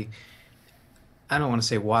a I don't want to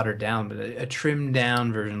say watered down, but a trimmed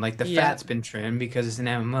down version. Like the yeah, fat's been trimmed because it's an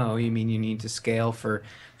MMO. You mean you need to scale for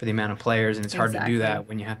the amount of players, and it's hard to do exactly. that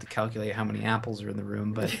when you have to calculate how many apples are in the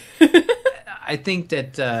room. But I think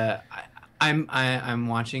that I'm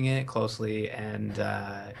watching it closely, and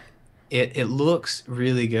it looks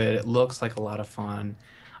really good. It looks like a lot of fun.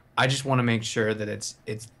 I just want to make sure that it's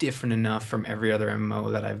different enough from every other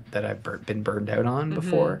MMO that I've been burned out on Hmm.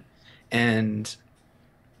 before, and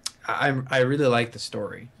I really like the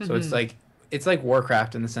story. So Hmm. it's like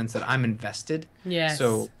Warcraft in the sense that I'm invested. Yes.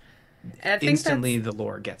 So And I think instantly that's the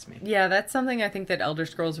lore gets me. yeah, that's something I think that Elder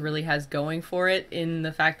Scrolls really has going for it in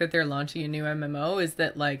the fact that they're launching a new MMO is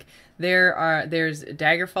that like there's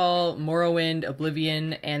Daggerfall, Morrowind,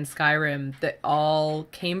 Oblivion, and Skyrim that all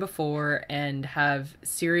came before and have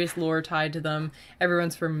serious lore tied to them.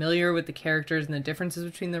 Everyone's familiar with the characters and the differences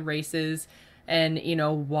between the races and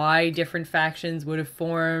why different factions would have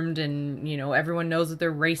formed and everyone knows what they're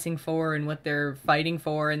racing for and what they're fighting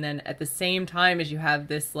for, and then at the same time as you have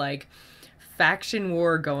this like faction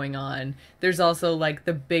war going on, there's also like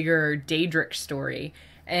the bigger Daedric story.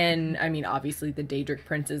 And I mean, obviously, the Daedric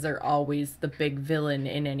princes are always the big villain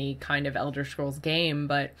in any kind of Elder Scrolls game,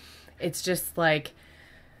 but it's just like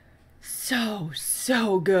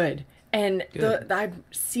so good. And Good. I've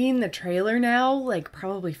seen the trailer now like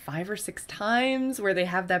probably 5 or 6 times where they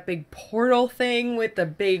have that big portal thing with the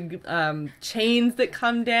big chains that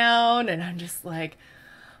come down, and I'm just like,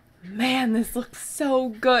 man, this looks so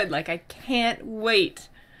good. Like, I can't wait.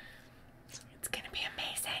 It's gonna be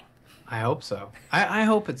amazing. I hope so. I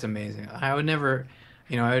hope it's amazing. I would never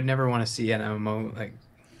want to see an MMO like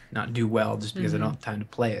not do well just because I don't Mm-hmm. have time to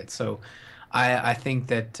play it. So I think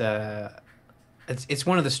that it's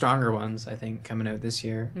one of the stronger ones, I think, coming out this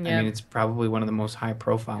year. I mean, Yep. it's probably one of the most high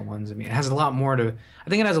profile ones. I mean, it has a lot more to I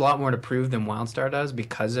think it has a lot more to prove than WildStar does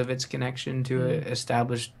because of its connection to Mm, an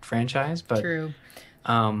established franchise. But true.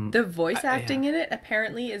 um The voice yeah. acting in it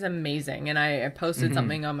apparently is amazing. And I posted Hmm.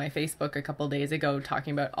 something on my Facebook a couple days ago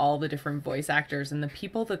talking about all the different voice actors, and the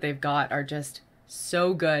people that they've got are just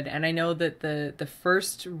so good. And I know that the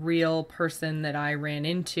first real person that I ran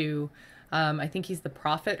into, I think he's the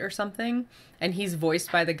Prophet or something, and he's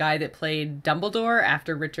voiced by the guy that played Dumbledore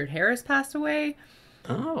after Richard Harris passed away.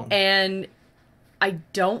 Oh, And I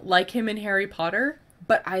don't like him in Harry Potter,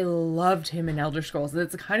 but I loved him in Elder Scrolls.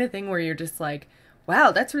 It's the kind of thing where you're just like,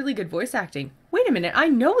 wow, that's really good voice acting. Wait a minute, I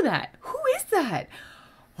know that. Who is that?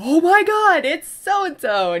 Oh my god, it's so and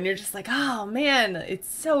so. And you're just like, oh man, it's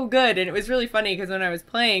so good. And it was really funny because when I was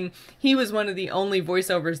playing, he was one of the only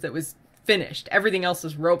voiceovers that was finished. Everything else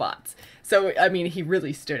was robots. So, I mean, he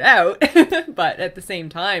really stood out. But at the same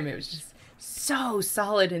time, it was just so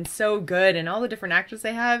solid and so good. And all the different actors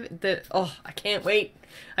they have, that, oh, I can't wait.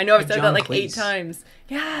 I know I've like said that John like 8 Cleese. times.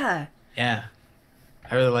 Yeah. Yeah.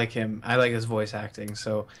 I really like him. I like his voice acting.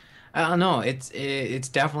 So I don't know. It's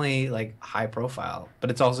definitely like high profile, but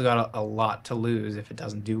it's also got a lot to lose if it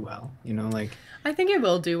doesn't do well. Like I think it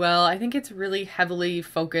will do well. I think it's really heavily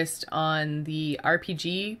focused on the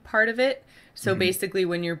RPG part of it. So mhm. basically,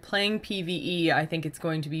 when you're playing PvE, I think it's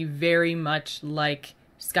going to be very much like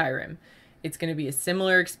Skyrim. It's going to be a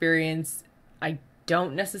similar experience. I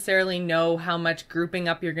don't necessarily know how much grouping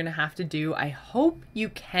up you're going to have to do. I hope you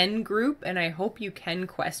can group and I hope you can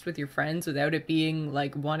quest with your friends without it being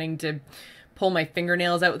like wanting to pull my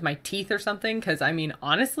fingernails out with my teeth or something. Because I mean,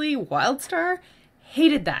 honestly, Wildstar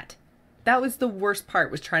hated that. That was the worst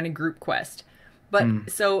part, was trying to group quest. But Mm.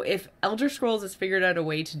 so if Elder Scrolls has figured out a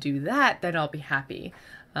way to do that, then I'll be happy.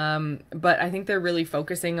 But I think they're really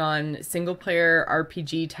focusing on single player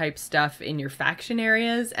RPG type stuff in your faction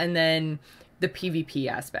areas and then the PvP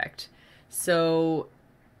aspect. So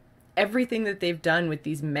everything that they've done with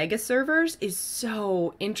these mega servers is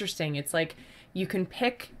so interesting. It's like you can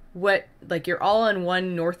pick what, like, you're all on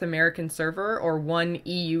one North American server or one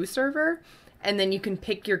EU server, and then you can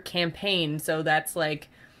pick your campaign. So that's like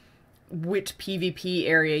which PvP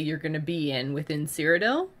area you're going to be in within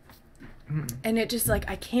Cyrodiil. Mm. And it just like,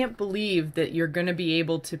 I can't believe that you're going to be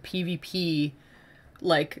able to PvP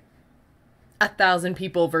like 1,000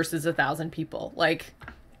 people versus 1,000 people. Like,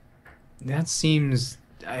 That seems.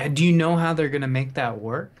 Do you know how they're gonna make that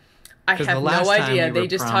work? I Because the have no last time idea. we were They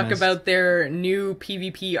just talk promised. about their new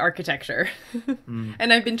PvP architecture. Mm.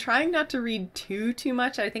 And I've been trying not to read too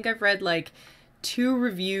much. I think I've read like 2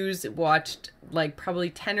 reviews, watched like probably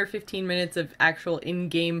 10 or 15 minutes of actual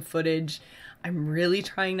in-game footage. I'm really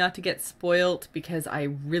trying not to get spoilt because I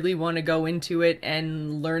really want to go into it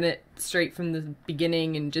and learn it straight from the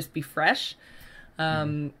beginning and just be fresh. Mm.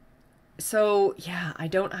 Um, So, yeah, I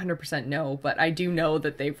don't 100% know, but I do know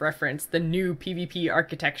that they've referenced the new PvP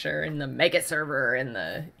architecture and the mega server and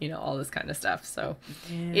the, all this kind of stuff. So,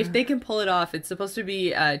 if they can pull it off, it's supposed to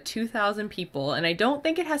be 2,000 people, and I don't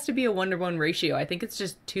think it has to be a 1-to-1 ratio. I think it's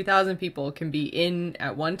just 2,000 people can be in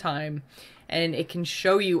at one time, and it can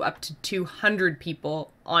show you up to 200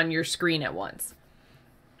 people on your screen at once.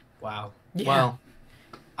 Wow. Yeah. Well,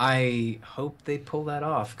 I hope they pull that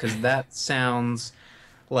off, because that sounds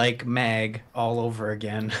like Mag all over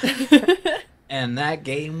again. And that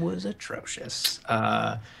game was atrocious.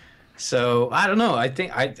 So I don't know. I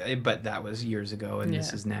think but that was years ago, and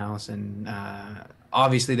this is now. And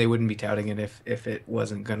obviously they wouldn't be touting it if it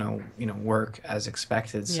wasn't gonna work as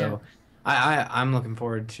expected. So I'm looking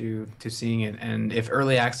forward to seeing it. And if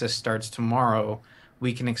early access starts tomorrow,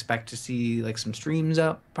 we can expect to see like some streams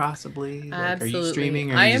up, possibly. Like, absolutely. Are you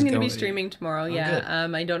streaming? Or I am going to be streaming tomorrow. Yeah.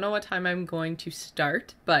 I don't know what time I'm going to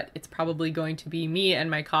start, but it's probably going to be me and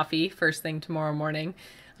my coffee first thing tomorrow morning.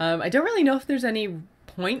 I don't really know if there's any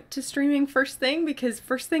point to streaming first thing, because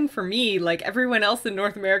first thing for me, like everyone else in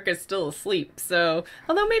North America, is still asleep. So,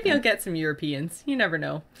 although maybe I'll get some Europeans. You never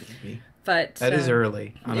know. Maybe. But that is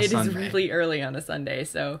early on a Sunday. It is really early on a Sunday.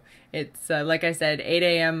 So it's, like I said, 8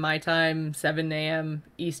 a.m. my time, 7 a.m.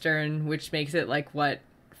 Eastern, which makes it like,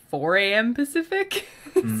 4 a.m. Pacific?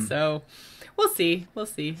 So we'll see. We'll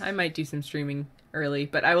see. I might do some streaming early,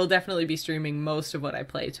 but I will definitely be streaming most of what I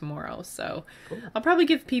play tomorrow. So cool. I'll probably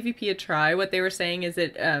give PvP a try. What they were saying is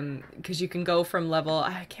that because you can go from level,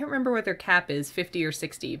 I can't remember what their cap is, 50 or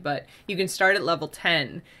 60, but you can start at level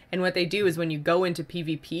 10. And what they do is when you go into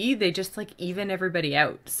PvP, they just like even everybody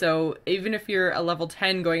out. So even if you're a level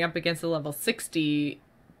 10 going up against a level 60,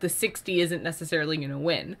 the 60 isn't necessarily going to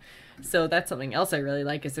win. So that's something else I really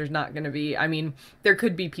like, is there's not going to be, I mean, there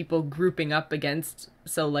could be people grouping up against,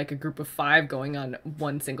 so like a group of 5 going on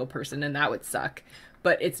one single person, and that would suck.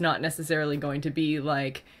 But it's not necessarily going to be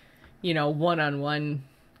like, one-on-one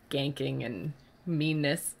ganking and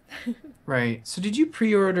meanness. Right. So did you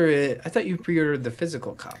pre-order it? I thought you pre-ordered the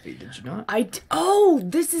physical copy. Did you not? Oh,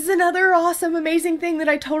 this is another awesome, amazing thing that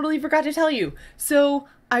I totally forgot to tell you. So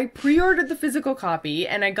I pre-ordered the physical copy,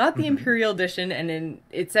 and I got the Imperial Edition, and then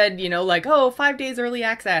it said, 5 days early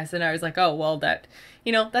access. And I was like, oh, well,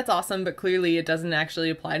 that's awesome, but clearly it doesn't actually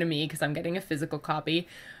apply to me because I'm getting a physical copy.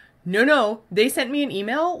 No, they sent me an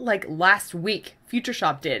email like last week, Future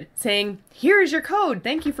Shop did, saying, here's your code,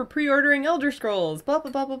 thank you for pre-ordering Elder Scrolls, blah,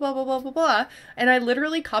 blah, blah, blah, blah, blah, blah, blah, blah. And I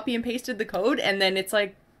literally copy and pasted the code, and then it's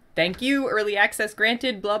like, thank you, early access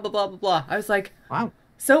granted, blah, blah, blah, blah, blah. I was like, wow.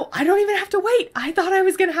 So I don't even have to wait. I thought I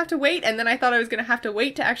was going to have to wait, and then I thought I was going to have to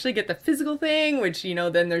wait to actually get the physical thing, which,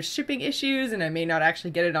 then there's shipping issues, and I may not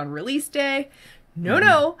actually get it on release day.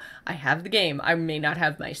 No, I have the game. I may not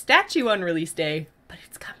have my statue on release day, but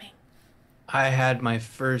it's coming. I had my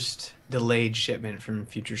first delayed shipment from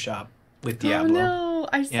Future Shop with Diablo. Oh no,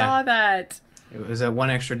 I saw that. It was one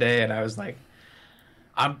extra day, and I was like,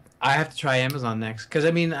 I have to try Amazon next, because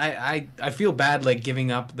I mean I feel bad like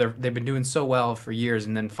giving up. They've been doing so well for years,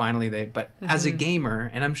 and then finally but as a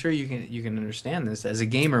gamer, and I'm sure you can understand this, as a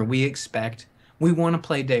gamer we want to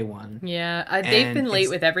play day one. Yeah, they've been late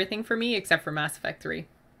with everything for me except for Mass Effect 3.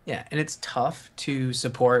 Yeah, and it's tough to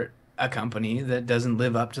support a company that doesn't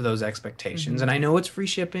live up to those expectations. And I know it's free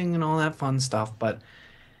shipping and all that fun stuff, but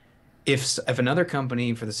if another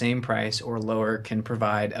company for the same price or lower can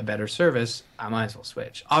provide a better service, I might as well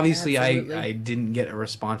switch. Obviously, I didn't get a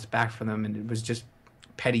response back from them, and it was just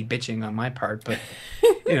petty bitching on my part, but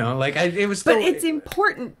it was still, but it's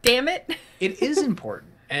important, damn it. It is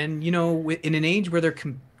important. And in an age where they're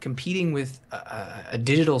competing with a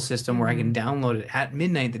digital system where I can download it at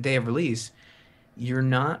midnight the day of release, you're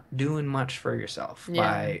not doing much for yourself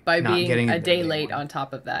by not being getting a day late on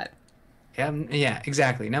top of that. Yeah,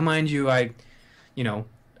 exactly. Now, mind you, I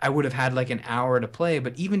would have had like an hour to play,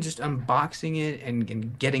 but even just unboxing it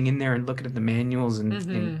and getting in there and looking at the manuals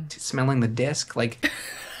and smelling the disc, like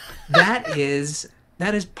that is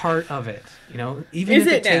part of it. Even is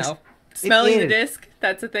if it now? Smelling the disc?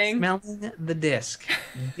 That's a thing? Smelling the disc.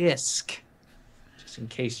 Disc. Just in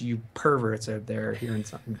case you perverts out there are hearing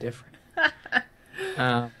something different.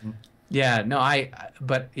 But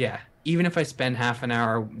even if I spend half an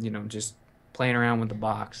hour, just playing around with the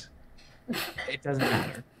box, it doesn't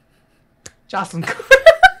matter. Jocelyn,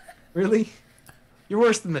 really? You're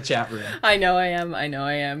worse than the chat room. I know I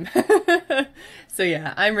am. So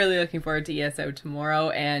yeah, I'm really looking forward to ESO tomorrow,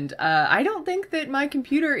 and I don't think that my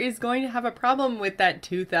computer is going to have a problem with that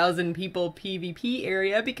 2,000 people PvP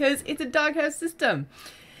area, because it's a doghouse system.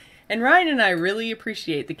 And Ryan and I really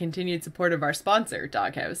appreciate the continued support of our sponsor,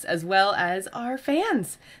 Doghouse, as well as our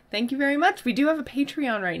fans. Thank you very much. We do have a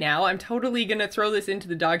Patreon right now. I'm totally going to throw this into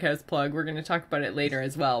the Doghouse plug. We're going to talk about it later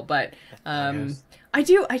as well. But I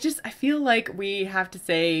feel like we have to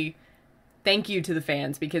say thank you to the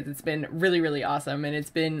fans because it's been really, really awesome. And it's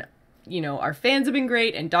been, our fans have been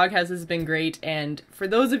great and Doghouse has been great. And for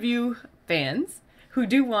those of you fans who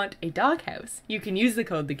do want a Doghouse, you can use the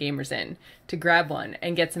code TheGamersIn to grab one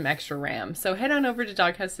and get some extra RAM. So head on over to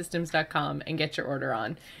doghousesystems.com and get your order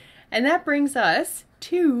on. And that brings us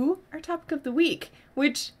to our topic of the week,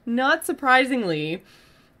 which, not surprisingly,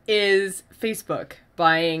 is Facebook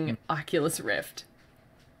buying Oculus Rift.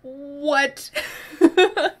 What?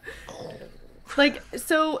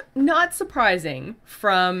 So not surprising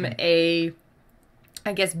from a,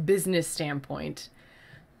 I guess, business standpoint.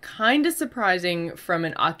 Kind of surprising from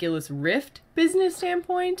an Oculus Rift business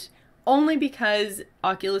standpoint, only because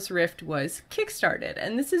Oculus Rift was kickstarted.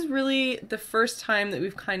 And this is really the first time that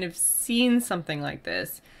we've kind of seen something like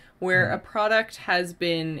this, where a product has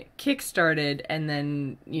been kickstarted and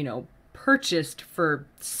then, purchased for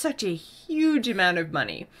such a huge amount of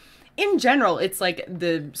money. In general, it's like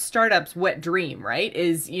the startup's wet dream, right?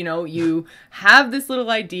 Is, you have this little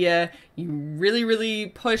idea, you really, really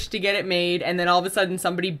push to get it made, and then all of a sudden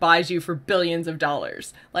somebody buys you for billions of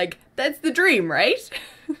dollars. Like, that's the dream, right?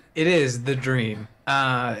 It is the dream.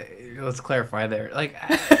 Let's clarify there. Like,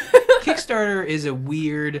 Kickstarter is a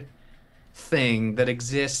weird thing that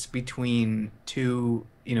exists between two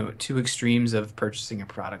extremes of purchasing a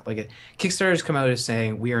product. Like, Kickstarter's come out as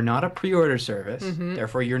saying, we are not a pre-order service,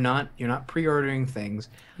 therefore you're not pre-ordering things.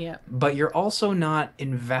 Yeah. But you're also not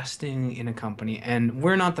investing in a company. And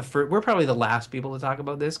we're not the first. We're probably the last people to talk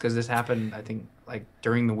about this because this happened, I think, like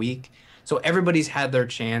during the week. So everybody's had their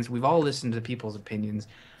chance. We've all listened to people's opinions,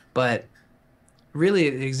 but really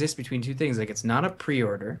it exists between two things. Like, it's not a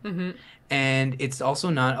pre-order, and it's also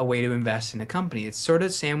not a way to invest in a company. It's sort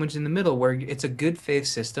of sandwiched in the middle where it's a good faith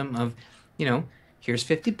system of, here's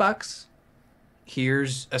 $50,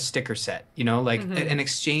 here's a sticker set, an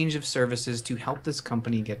exchange of services to help this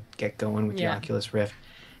company get going with the Oculus Rift.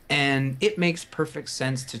 And it makes perfect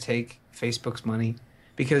sense to take Facebook's money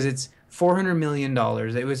because it's $400 million.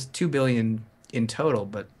 It was $2 billion in total,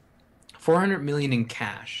 but $400 million in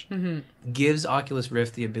cash gives Oculus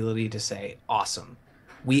Rift the ability to say, awesome,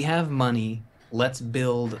 we have money, let's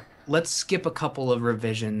skip a couple of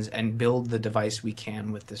revisions and build the device we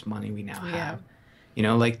can with this money we now have.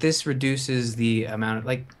 This reduces the amount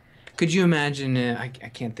of, could you imagine, I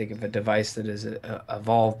can't think of a device that is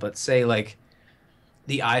evolved, but say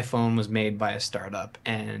the iPhone was made by a startup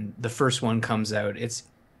and the first one comes out, it's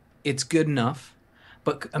good enough.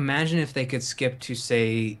 But imagine if they could skip to,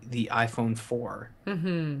 say, the iPhone 4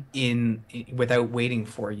 without waiting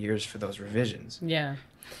 4 years for those revisions. Yeah.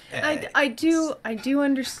 I do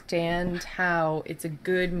understand how it's a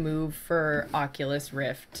good move for Oculus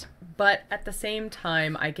Rift, but at the same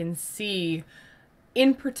time, I can see,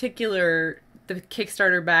 in particular, the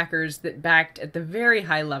Kickstarter backers that backed at the very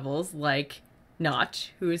high levels, like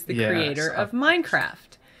Notch, who is the creator of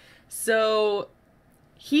Minecraft. So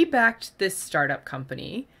he backed this startup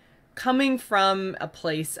company coming from a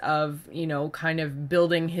place of, kind of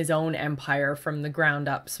building his own empire from the ground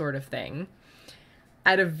up sort of thing.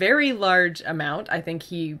 At a very large amount, I think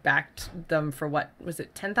he backed them for what was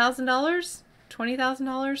it, $10,000,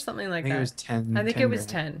 $20,000, something like that. I think it was 10. I think it was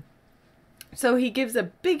 10. So he gives a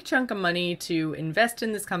big chunk of money to invest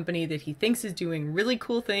in this company that he thinks is doing really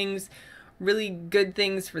cool things, really good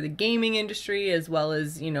things for the gaming industry, as well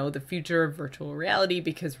as, the future of virtual reality,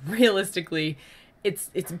 because realistically, it's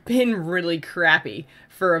been really crappy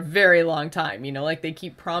for a very long time. They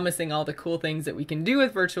keep promising all the cool things that we can do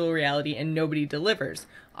with virtual reality and nobody delivers.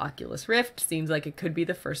 Oculus Rift seems like it could be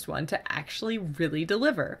the first one to actually really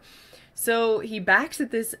deliver. So he backs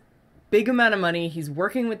at this big amount of money. He's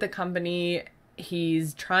working with the company.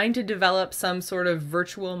 He's trying to develop some sort of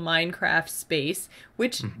virtual Minecraft space,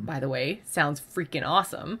 which, by the way, sounds freaking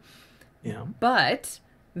awesome. Yeah. But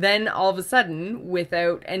then all of a sudden,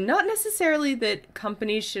 and not necessarily that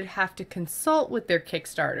companies should have to consult with their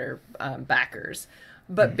Kickstarter backers,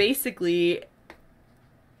 but basically,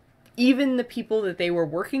 even the people that they were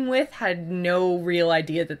working with had no real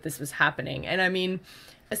idea that this was happening. And I mean,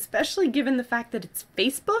 especially given the fact that it's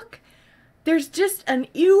Facebook, there's just an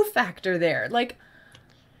ew factor there.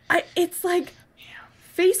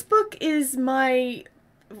 Facebook is my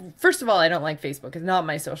first of all, I don't like Facebook. It's not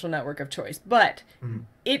my social network of choice, but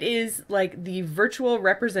it is like the virtual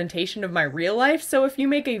representation of my real life. So if you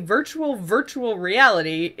make a virtual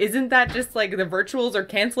reality, isn't that just like the virtuals are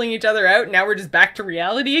canceling each other out? Now we're just back to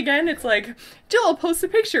reality again. It's like, Jill posts a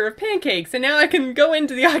picture of pancakes and now I can go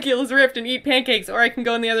into the Oculus Rift and eat pancakes, or I can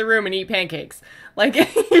go in the other room and eat pancakes. Like,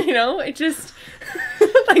 you know, it just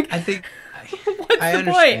like, I think what's I the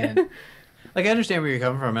understand. point? Like, I understand where you're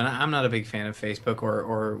coming from, and I'm not a big fan of Facebook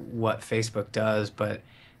or what Facebook does, but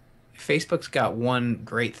Facebook's got one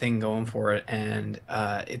great thing going for it, and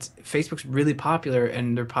it's Facebook's really popular,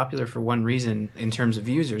 and they're popular for one reason in terms of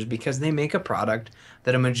users, because they make a product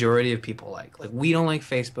that a majority of people like. Like, we don't like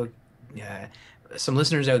Facebook. Yeah, some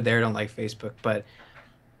listeners out there don't like Facebook, but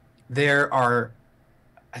there are,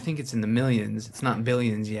 I think it's in the millions. It's not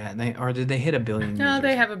billions yet. Or did they hit a billion No, users?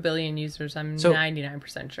 they have a billion users. I'm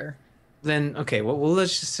 99% sure. Then okay, well,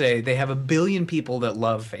 let's just say they have a billion people that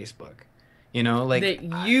love Facebook. You know, like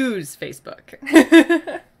that use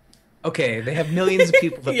Facebook. Okay, they have millions of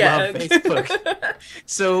people that love Facebook.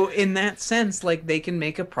 So in that sense, like, they can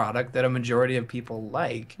make a product that a majority of people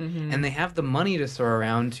like, and they have the money to throw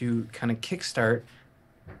around to kind of kickstart,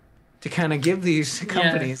 to kind of give these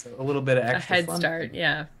companies a little bit of extra a head funding. start,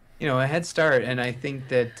 yeah. You know, a head start. And I think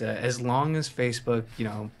that as long as Facebook, you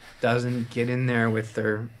know, doesn't get in there with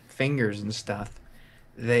their fingers and stuff,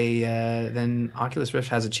 they then Oculus Rift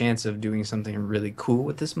has a chance of doing something really cool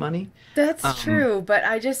with this money. That's true, but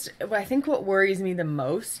I think what worries me the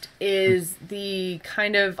most is the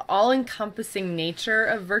kind of all-encompassing nature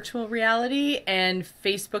of virtual reality and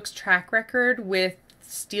Facebook's track record with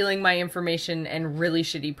stealing my information and really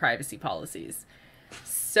shitty privacy policies.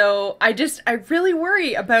 So I really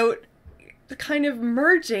worry about kind of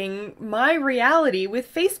merging my reality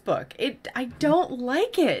with Facebook. I don't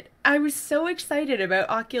like it. I was so excited about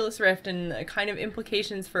Oculus Rift and the kind of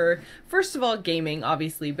implications for, first of all, gaming,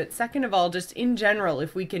 obviously, but second of all, just in general,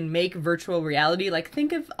 if we can make virtual reality, like,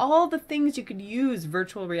 think of all the things you could use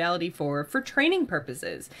virtual reality for training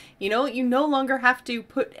purposes. You know, you no longer have to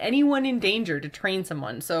put anyone in danger to train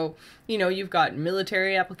someone. So, you know, you've got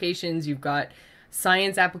military applications, you've got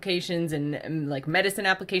science applications and like medicine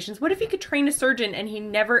applications. What if you could train a surgeon and he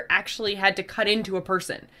never actually had to cut into a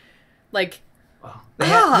person? Like,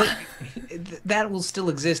 well, that will still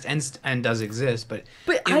exist and does exist, but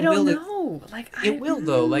I don't know. Like, it will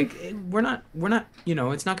though. Like, we're not. You know,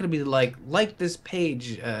 it's not going to be like this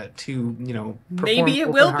page to, you know. Maybe it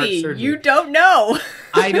will be. Surgery. You don't know.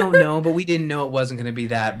 I don't know, but we didn't know it wasn't going to be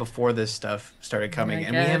that before this stuff started coming,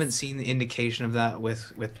 and we haven't seen the indication of that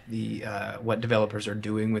with the what developers are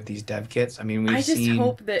doing with these dev kits. I mean, I just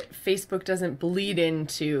hope that Facebook doesn't bleed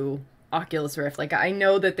into Oculus Rift. Like, I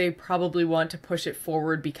know that they probably want to push it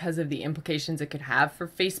forward because of the implications it could have for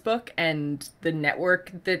Facebook and the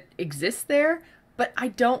network that exists there, but I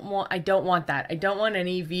don't want that. I don't want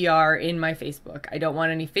any VR in my Facebook. I don't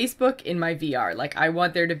want any Facebook in my VR. Like, I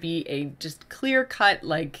want there to be a just clear-cut,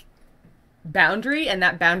 like, boundary, and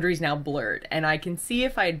that boundary's now blurred. And I can see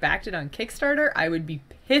if I had backed it on Kickstarter, I would be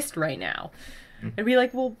pissed right now. And be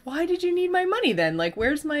like, well, why did you need my money then? Like,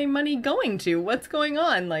 where's my money going to? What's going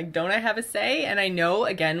on? Like, don't I have a say? And I know,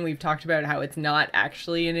 again, we've talked about how it's not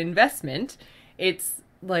actually an investment. It's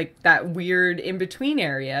like that weird in-between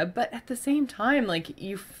area. But at the same time, like,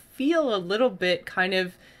 you feel a little bit kind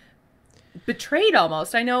of betrayed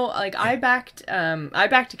almost. I know, like, I backed a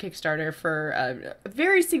Kickstarter for a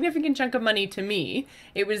very significant chunk of money to me.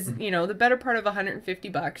 It was, you know, the better part of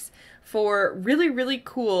 $150 for really, really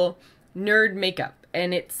cool nerd makeup,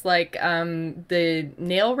 and it's like the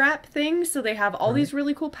nail wrap thing, so they have all these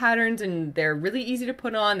really cool patterns and they're really easy to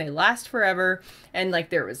put on, they last forever, and like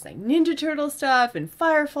there was like Ninja Turtle stuff and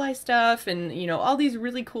Firefly stuff and, you know, all these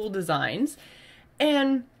really cool designs,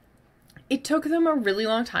 and it took them a really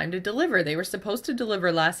long time to deliver. They were supposed to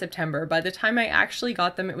deliver last September. By the time I actually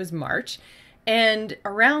got them, it was March. And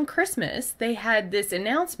around Christmas, they had this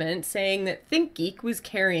announcement saying that ThinkGeek was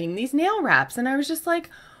carrying these nail wraps, and I was just like,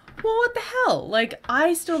 well, what the hell? Like,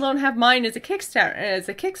 I still don't have mine as a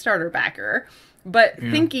Kickstarter backer, but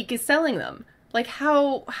ThinkGeek is selling them. Like,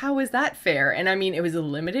 how is that fair? And I mean, it was a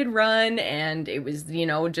limited run, and it was, you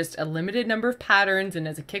know, just a limited number of patterns, and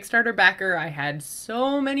as a Kickstarter backer, I had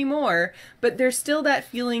so many more, but there's still that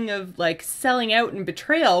feeling of, like, selling out and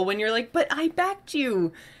betrayal when you're like, but I backed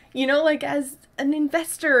you, you know, like, as an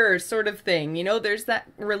investor sort of thing. You know, there's that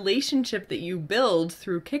relationship that you build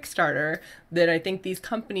through Kickstarter that I think these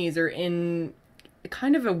companies are in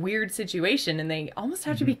kind of a weird situation, and they almost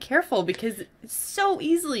have to be careful because so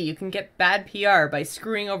easily you can get bad PR by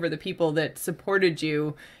screwing over the people that supported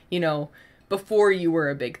you, you know, before you were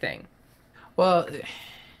a big thing. Well,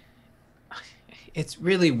 It's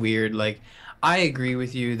really weird. Like, I agree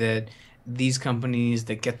with you that these companies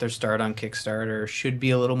that get their start on Kickstarter should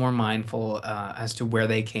be a little more mindful as to where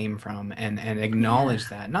they came from and Yeah. acknowledge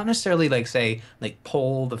that. Not necessarily like say like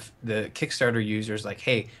poll the Kickstarter users like,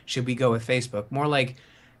 hey, should we go with Facebook? More like,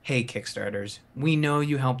 hey, Kickstarters, we know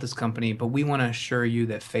you helped this company, but we want to assure you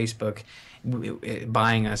that Facebook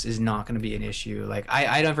buying us is not going to be an issue. Like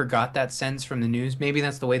I never got that sense from the news. Maybe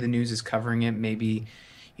that's the way the news is covering it. Maybe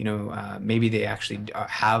maybe they actually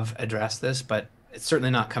have addressed this, but it's certainly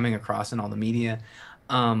not coming across in all the media.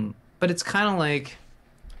 But it's kind of like,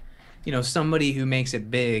 somebody who makes it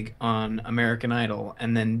big on American Idol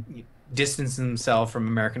and then distances himself from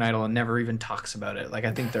American Idol and never even talks about it. Like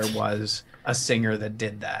I think there was a singer that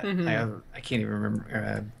did that. I can't even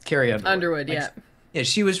remember. Carrie Underwood. Underwood, Like, yeah. yeah,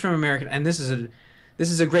 she was from American, and this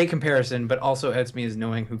is a great comparison, but also outs me as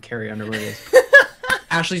knowing who Carrie Underwood is.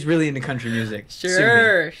 Ashley's really into country music.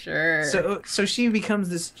 Sure, sure. So she becomes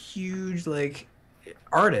this huge like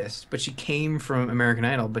artist, but she came from American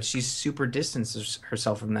Idol, but she's super distanced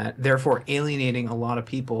herself from that, therefore alienating a lot of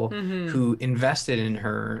people who invested in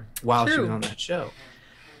her while she was True. on that show.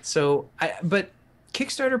 But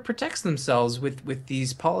Kickstarter protects themselves with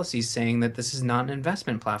these policies saying that this is not an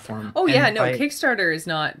investment platform. Oh yeah, And no, Kickstarter is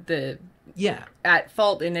not yeah, at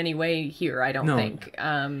fault in any way here, I don't no, think.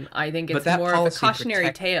 I think but it's that more of a policy cautionary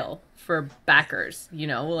protect. tale for backers,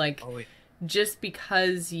 like Oh, just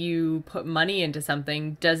because you put money into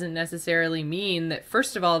something doesn't necessarily mean that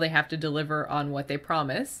first of all they have to deliver on what they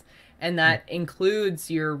promise. And that includes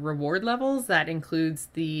your reward levels. That includes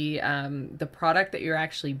the product that you're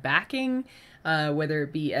actually backing, whether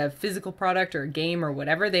it be a physical product or a game or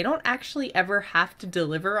whatever. They don't actually ever have to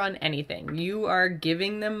deliver on anything. You are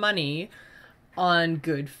giving them money on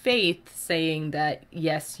good faith, saying that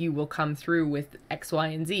yes, you will come through with X, Y,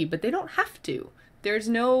 and Z, but they don't have to. There's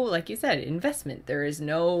no, like you said, investment. There is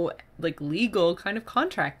no like legal kind of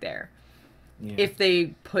contract there. yeah. If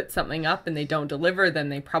they put something up and they don't deliver, then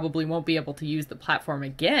they probably won't be able to use the platform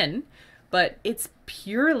again. But it's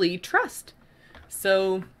purely trust.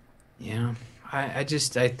 So, Yeah, I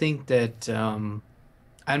think that I'm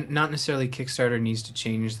not necessarily Kickstarter needs to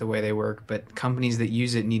change the way they work, but companies that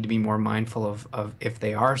use it need to be more mindful of if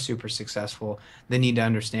they are super successful, they need to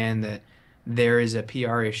understand that there is a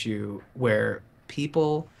PR issue where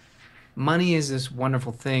money is this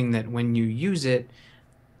wonderful thing that when you use it,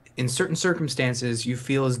 in certain circumstances, you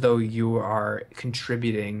feel as though you are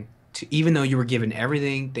contributing to, even though you were given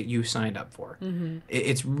everything that you signed up for.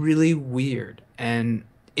 It's really weird. And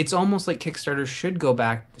it's almost like Kickstarter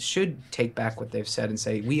should take back what they've said and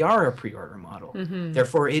say, we are a pre-order model.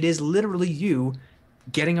 Therefore, it is literally you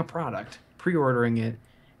getting a product, pre-ordering it,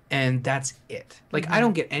 and that's it. Like, I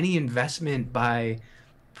don't get any investment by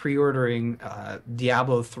pre-ordering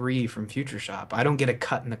Diablo 3 from Future Shop. I don't get a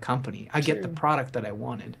cut in the company. I get the True. product that I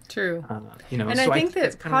wanted. True. And So I think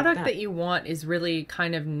it's that kind of like product that you want is really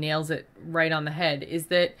kind of nails it right on the head, is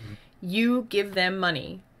that you give them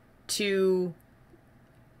money to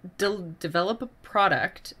develop a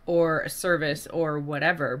product or a service or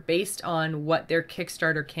whatever based on what their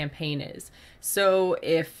Kickstarter campaign is. So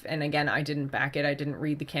if, and again, I didn't back it, I didn't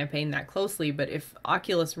read the campaign that closely, but if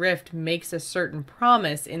Oculus Rift makes a certain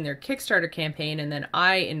promise in their Kickstarter campaign and then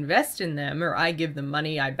I invest in them or I give them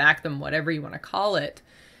money, I back them, whatever you want to call it,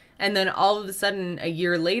 and then all of a sudden a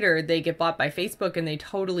year later they get bought by Facebook and they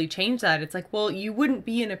totally change that, it's like, well, you wouldn't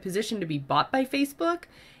be in a position to be bought by Facebook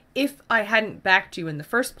if I hadn't backed you in the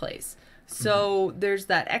first place. So there's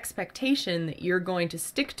that expectation that you're going to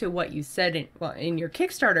stick to what you said in your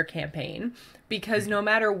Kickstarter campaign, because no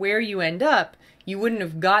matter where you end up, you wouldn't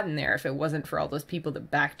have gotten there if it wasn't for all those people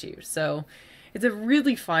that backed you. So it's a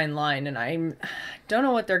really fine line, and I don't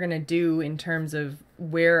know what they're going to do in terms of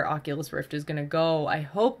where Oculus Rift is going to go. I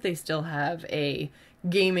hope they still have a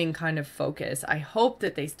gaming kind of focus. I hope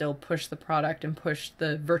that they still push the product and push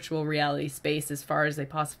the virtual reality space as far as they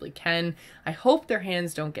possibly can. I hope their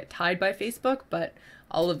hands don't get tied by Facebook, but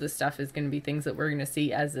all of this stuff is going to be things that we're going to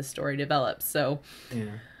see as this story develops. So Yeah.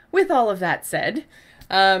 with all of that said,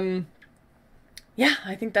 yeah,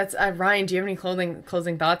 I think that's Ryan, do you have any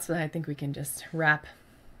closing thoughts? I think we can just wrap.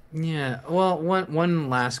 Yeah. Well, one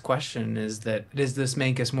last question is that does this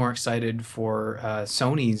make us more excited for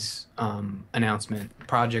Sony's announcement,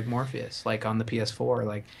 Project Morpheus, like on the PS4?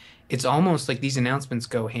 Like, it's almost like these announcements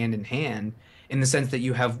go hand in hand in the sense that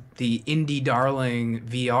you have the indie darling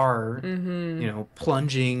VR,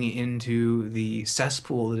 plunging into the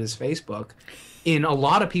cesspool that is Facebook in a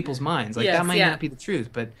lot of people's minds. Like, that might not be the truth,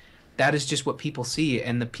 but that is just what people see,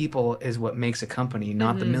 and the people is what makes a company,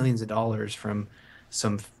 not the millions of dollars from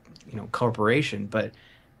some corporation. But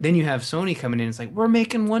then you have Sony coming in. It's like, we're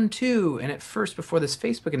making one too. And at first, before this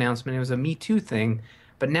Facebook announcement, it was a Me Too thing.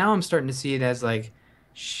 But now I'm starting to see it as like,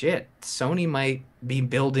 shit, Sony might be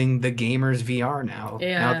building the gamers VR now. Now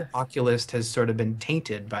Yeah, the Oculus has sort of been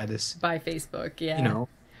tainted by this, by Facebook. you Yeah. know.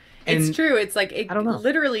 It's And true. It's like I don't it know.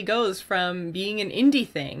 literally goes from being an indie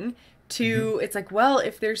thing Hmm. to it's like, well,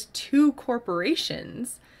 if there's two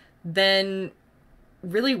corporations, then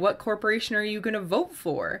really what corporation are you going to vote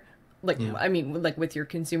for? Like, Yeah. I mean, like with your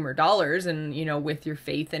consumer dollars and, with your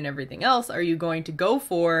faith and everything else, are you going to go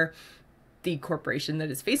for the corporation that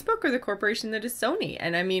is Facebook or the corporation that is Sony?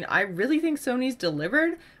 And I mean, I really think Sony's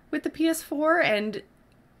delivered with the PS4, and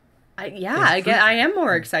I am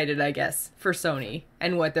more excited, I guess, for Sony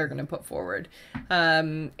and what they're going to put forward.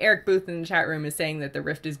 Eric Booth in the chat room is saying that the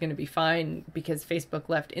Rift is going to be fine because Facebook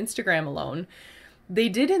left Instagram alone. They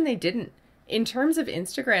did and they didn't. In terms of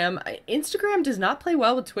Instagram, Instagram does not play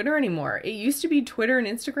well with Twitter anymore. It used to be Twitter and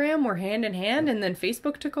Instagram were hand in hand, and then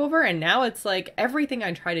Facebook took over, and now it's like everything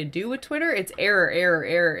I try to do with Twitter, it's error, error,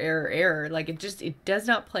 error, error, error. Like it does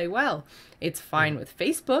not play well. It's fine with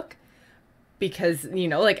Facebook because,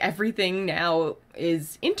 like everything now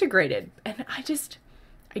is integrated. And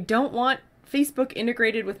I don't want Facebook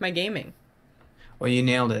integrated with my gaming. Well, you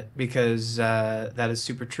nailed it because that is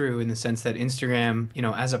super true in the sense that Instagram,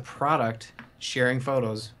 as a product, sharing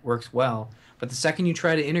photos works well. But the second you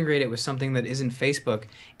try to integrate it with something that isn't Facebook,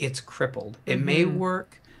 it's crippled. It may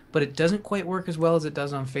work, but it doesn't quite work as well as it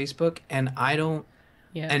does on Facebook. And I don't,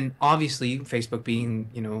 Yeah. and obviously Facebook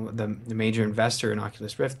being, the major investor in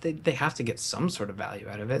Oculus Rift, they have to get some sort of value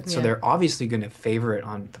out of it. So Yeah. they're obviously going to favor it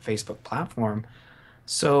on the Facebook platform.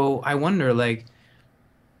 So I wonder, like,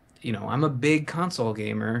 I'm a big console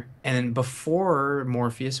gamer, and before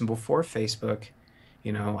Morpheus and before Facebook,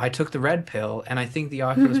 I took the red pill, and I think the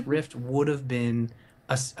Oculus Rift would have been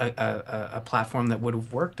a platform that would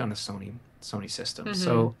have worked on a Sony system.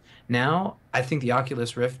 So now I think the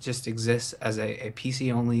Oculus Rift just exists as a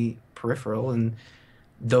PC only peripheral, and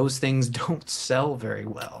those things don't sell very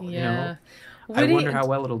well. Yeah. I wonder how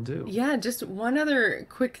well it'll do. Yeah, just one other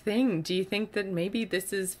quick thing. Do you think that maybe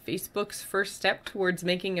this is Facebook's first step towards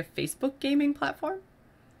making a Facebook gaming platform?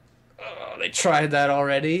 They tried that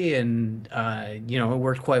already, and it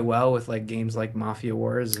worked quite well with like games like Mafia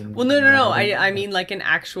Wars and. Well, no. I mean like an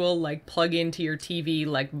actual like plug into your TV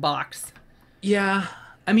like box. Yeah,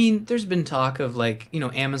 I mean, there's been talk of like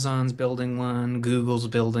Amazon's building one, Google's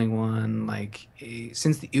building one. Like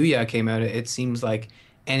since the Ouya came out, it seems like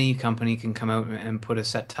any company can come out and put a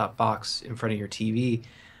set-top box in front of your TV.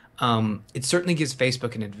 It certainly gives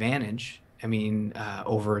Facebook an advantage. I mean,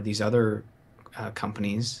 over these other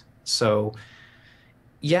companies. So,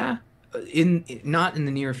 yeah, not in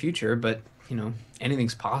the near future, but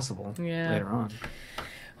anything's possible later on.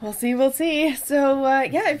 We'll see. So,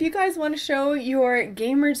 if you guys want to show your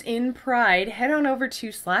Gamers in pride, head on over to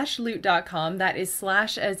 /loot.com. That is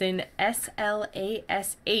slash as in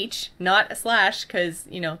SLASH, not a slash, because,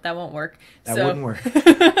 that won't work. That wouldn't work.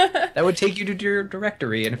 That would take you to your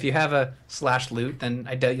directory, and if you have a /loot, then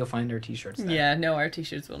I doubt you'll find our t-shirts there. Yeah, no, our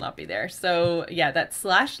t-shirts will not be there. So, that's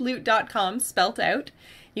 /loot.com, spelt out.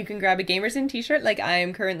 You can grab a Gamers in t-shirt like I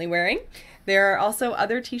am currently wearing. There are also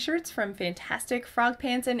other t-shirts from fantastic Frog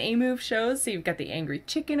Pants and A-Move shows. So you've got the Angry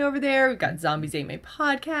Chicken over there. We've got Zombies Ate My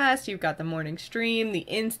Podcast. You've got the Morning Stream, The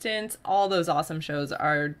Instance. All those awesome shows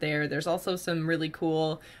are there. There's also some really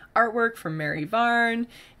cool artwork from Mary Varn.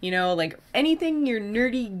 Like anything your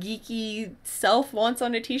nerdy, geeky self wants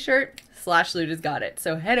on a t-shirt, /loot has got it.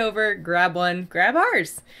 So head over, grab one, grab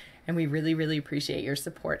ours. And we really, really appreciate your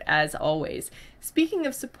support as always. Speaking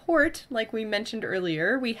of support, like we mentioned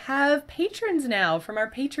earlier, we have patrons now from our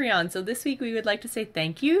Patreon. So this week we would like to say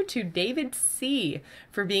thank you to David C.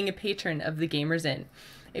 for being a patron of the Gamers Inn.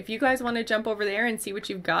 If you guys want to jump over there and see what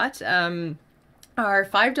you've got, our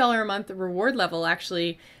 $5 a month reward level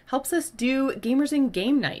actually helps us do Gamers Inn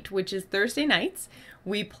Game Night, which is Thursday nights.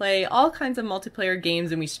 We play all kinds of multiplayer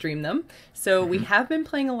games and we stream them. So we have been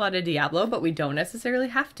playing a lot of Diablo, but we don't necessarily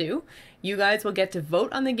have to. You guys will get to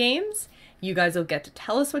vote on the games. You guys will get to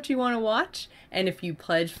tell us what you want to watch. And if you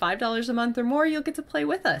pledge $5 a month or more, you'll get to play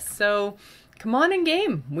with us. So come on and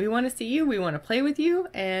game. We want to see you. We want to play with you.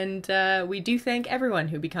 And we do thank everyone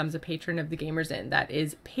who becomes a patron of the Gamers Inn. That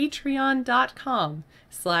is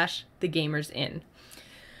patreon.com/thegamersin.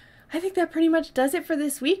 I think that pretty much does it for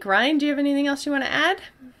this week. Ryan, do you have anything else you want to add?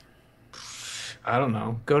 I don't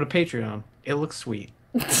know. Go to Patreon. It looks sweet.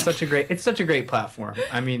 It's such a great platform.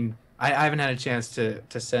 I mean, I haven't had a chance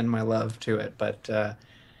to send my love to it, but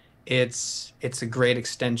it's a great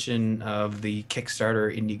extension of the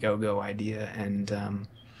Kickstarter Indiegogo idea, and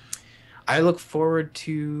I look forward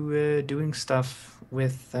to doing stuff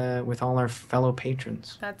with all our fellow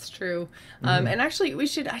patrons. That's true. And actually,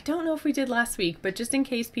 I don't know if we did last week, but just in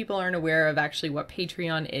case people aren't aware of actually what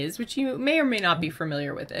Patreon is, which you may or may not be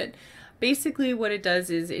familiar with it, basically what it does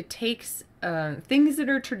is it takes things that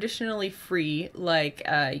are traditionally free, like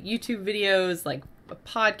YouTube videos, like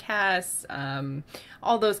podcasts,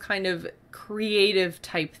 all those kind of creative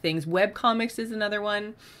type things. Webcomics is another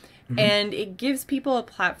one. And it gives people a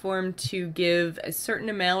platform to give a certain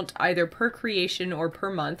amount either per creation or per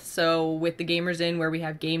month. So with the Gamers Inn, where we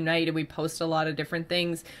have game night and we post a lot of different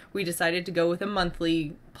things, we decided to go with a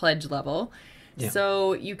monthly pledge level. Yeah.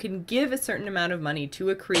 So you can give a certain amount of money to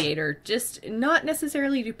a creator, just not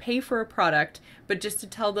necessarily to pay for a product, but just to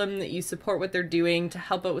tell them that you support what they're doing, to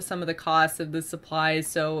help out with some of the costs of the supplies.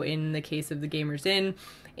 So in the case of the Gamers Inn,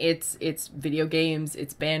 it's video games,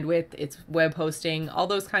 it's bandwidth, it's web hosting, all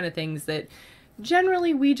those kind of things that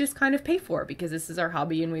generally we just kind of pay for because this is our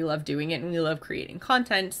hobby and we love doing it and we love creating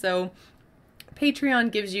content. So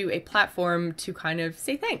Patreon gives you a platform to kind of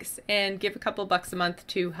say thanks and give a couple bucks a month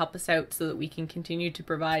to help us out so that we can continue to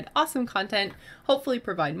provide awesome content, hopefully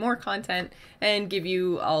provide more content, and give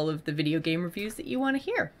you all of the video game reviews that you want to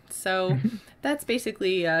hear. So that's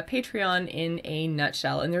basically Patreon in a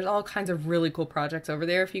nutshell. And there's all kinds of really cool projects over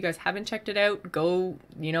there. If you guys haven't checked it out, go,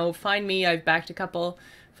 find me. I've backed a couple.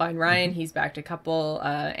 Find Ryan, he's backed a couple.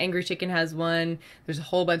 Angry Chicken has one. There's a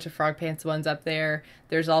whole bunch of Frog Pants ones up there.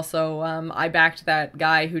 There's also, I backed that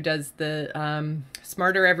guy who does the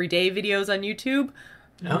Smarter Everyday videos on YouTube.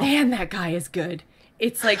 Oh. Man, that guy is good.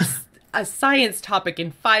 It's like a science topic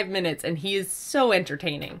in 5 minutes, and he is so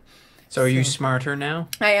entertaining. So are you smarter now?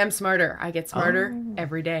 I am smarter. I get smarter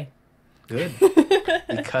every day. Good.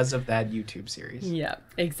 Because of that YouTube series. Yeah,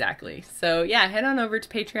 exactly. So yeah, head on over to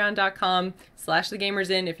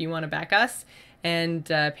patreon.com/thegamersin if you want to back us, and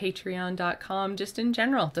patreon.com just in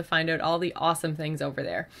general to find out all the awesome things over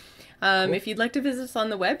there. Cool. If you'd like to visit us on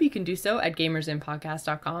the web, you can do so at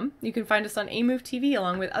gamersinpodcast.com. You can find us on AMove TV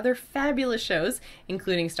along with other fabulous shows,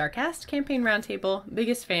 including StarCast, Campaign Roundtable,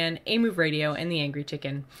 Biggest Fan, AMove Radio, and The Angry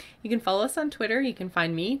Chicken. You can follow us on Twitter. You can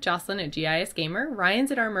find me, Jocelyn, at GISGamer,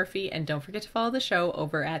 Ryan's at R. Murphy, and don't forget to follow the show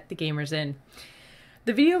over at The Gamers Inn.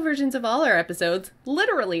 The video versions of all our episodes,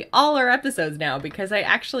 literally all our episodes now, because I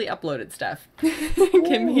actually uploaded stuff,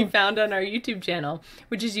 can be found on our YouTube channel,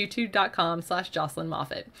 which is youtube.com/Jocelyn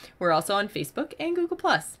Moffat. We're also on Facebook and Google+.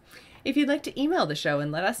 If you'd like to email the show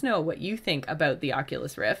and let us know what you think about the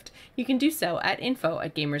Oculus Rift, you can do so at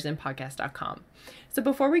info@gamersinpodcast.com. So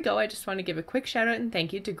before we go, I just want to give a quick shout out and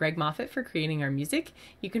thank you to Greg Moffat for creating our music.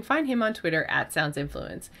 You can find him on Twitter at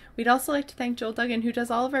SoundsInfluence. We'd also like to thank Joel Duggan, who does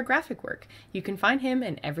all of our graphic work. You can find him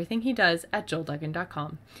and everything he does at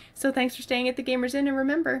joelduggan.com. So thanks for staying at the Gamers Inn, and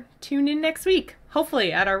remember, tune in next week,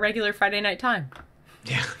 hopefully at our regular Friday night time.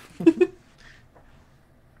 Yeah.